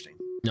really interesting.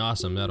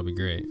 Awesome. That'll be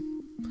great.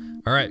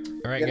 All right,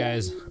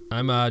 guys.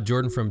 I'm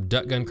Jordan from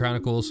Duck Gun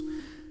Chronicles,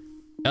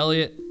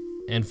 Elliot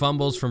and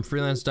Fumbles from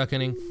Freelance Duck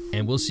Hunting,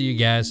 and we'll see you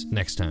guys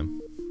next time.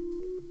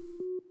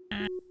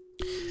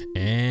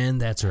 And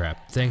that's a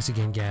wrap. Thanks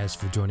again, guys,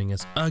 for joining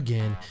us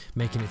again,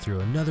 making it through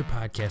another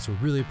podcast. We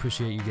really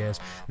appreciate you guys.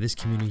 This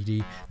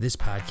community, this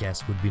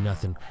podcast would be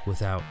nothing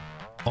without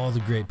all the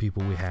great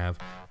people we have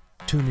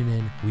tuning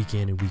in week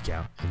and week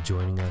out and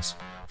joining us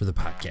for the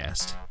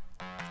podcast.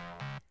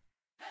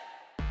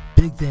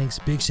 Big thanks,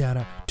 big shout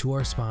out to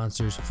our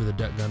sponsors for the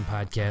Duck Gun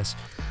Podcast.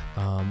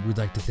 We'd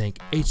like to thank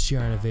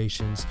HTR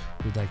Innovations.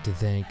 We'd like to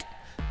thank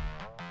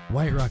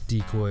White Rock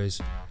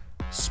Decoys,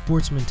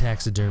 Sportsman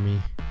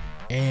Taxidermy,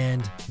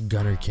 and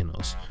Gunner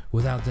Kennels.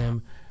 Without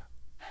them,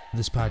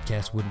 this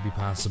podcast wouldn't be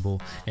possible,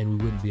 and we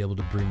wouldn't be able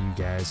to bring you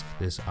guys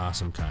this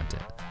awesome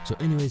content. So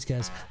anyways,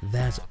 guys,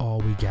 that's all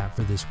we got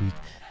for this week.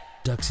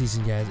 Duck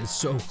season, guys, it's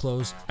so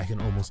close, I can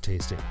almost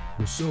taste it.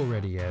 We're so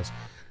ready, guys.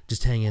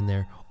 Just hang in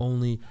there.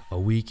 Only a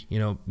week,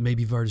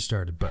 maybe you've already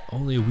started, but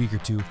only a week or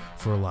two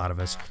for a lot of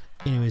us.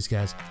 Anyways,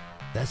 guys,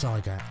 that's all I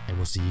got, and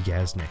we'll see you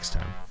guys next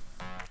time.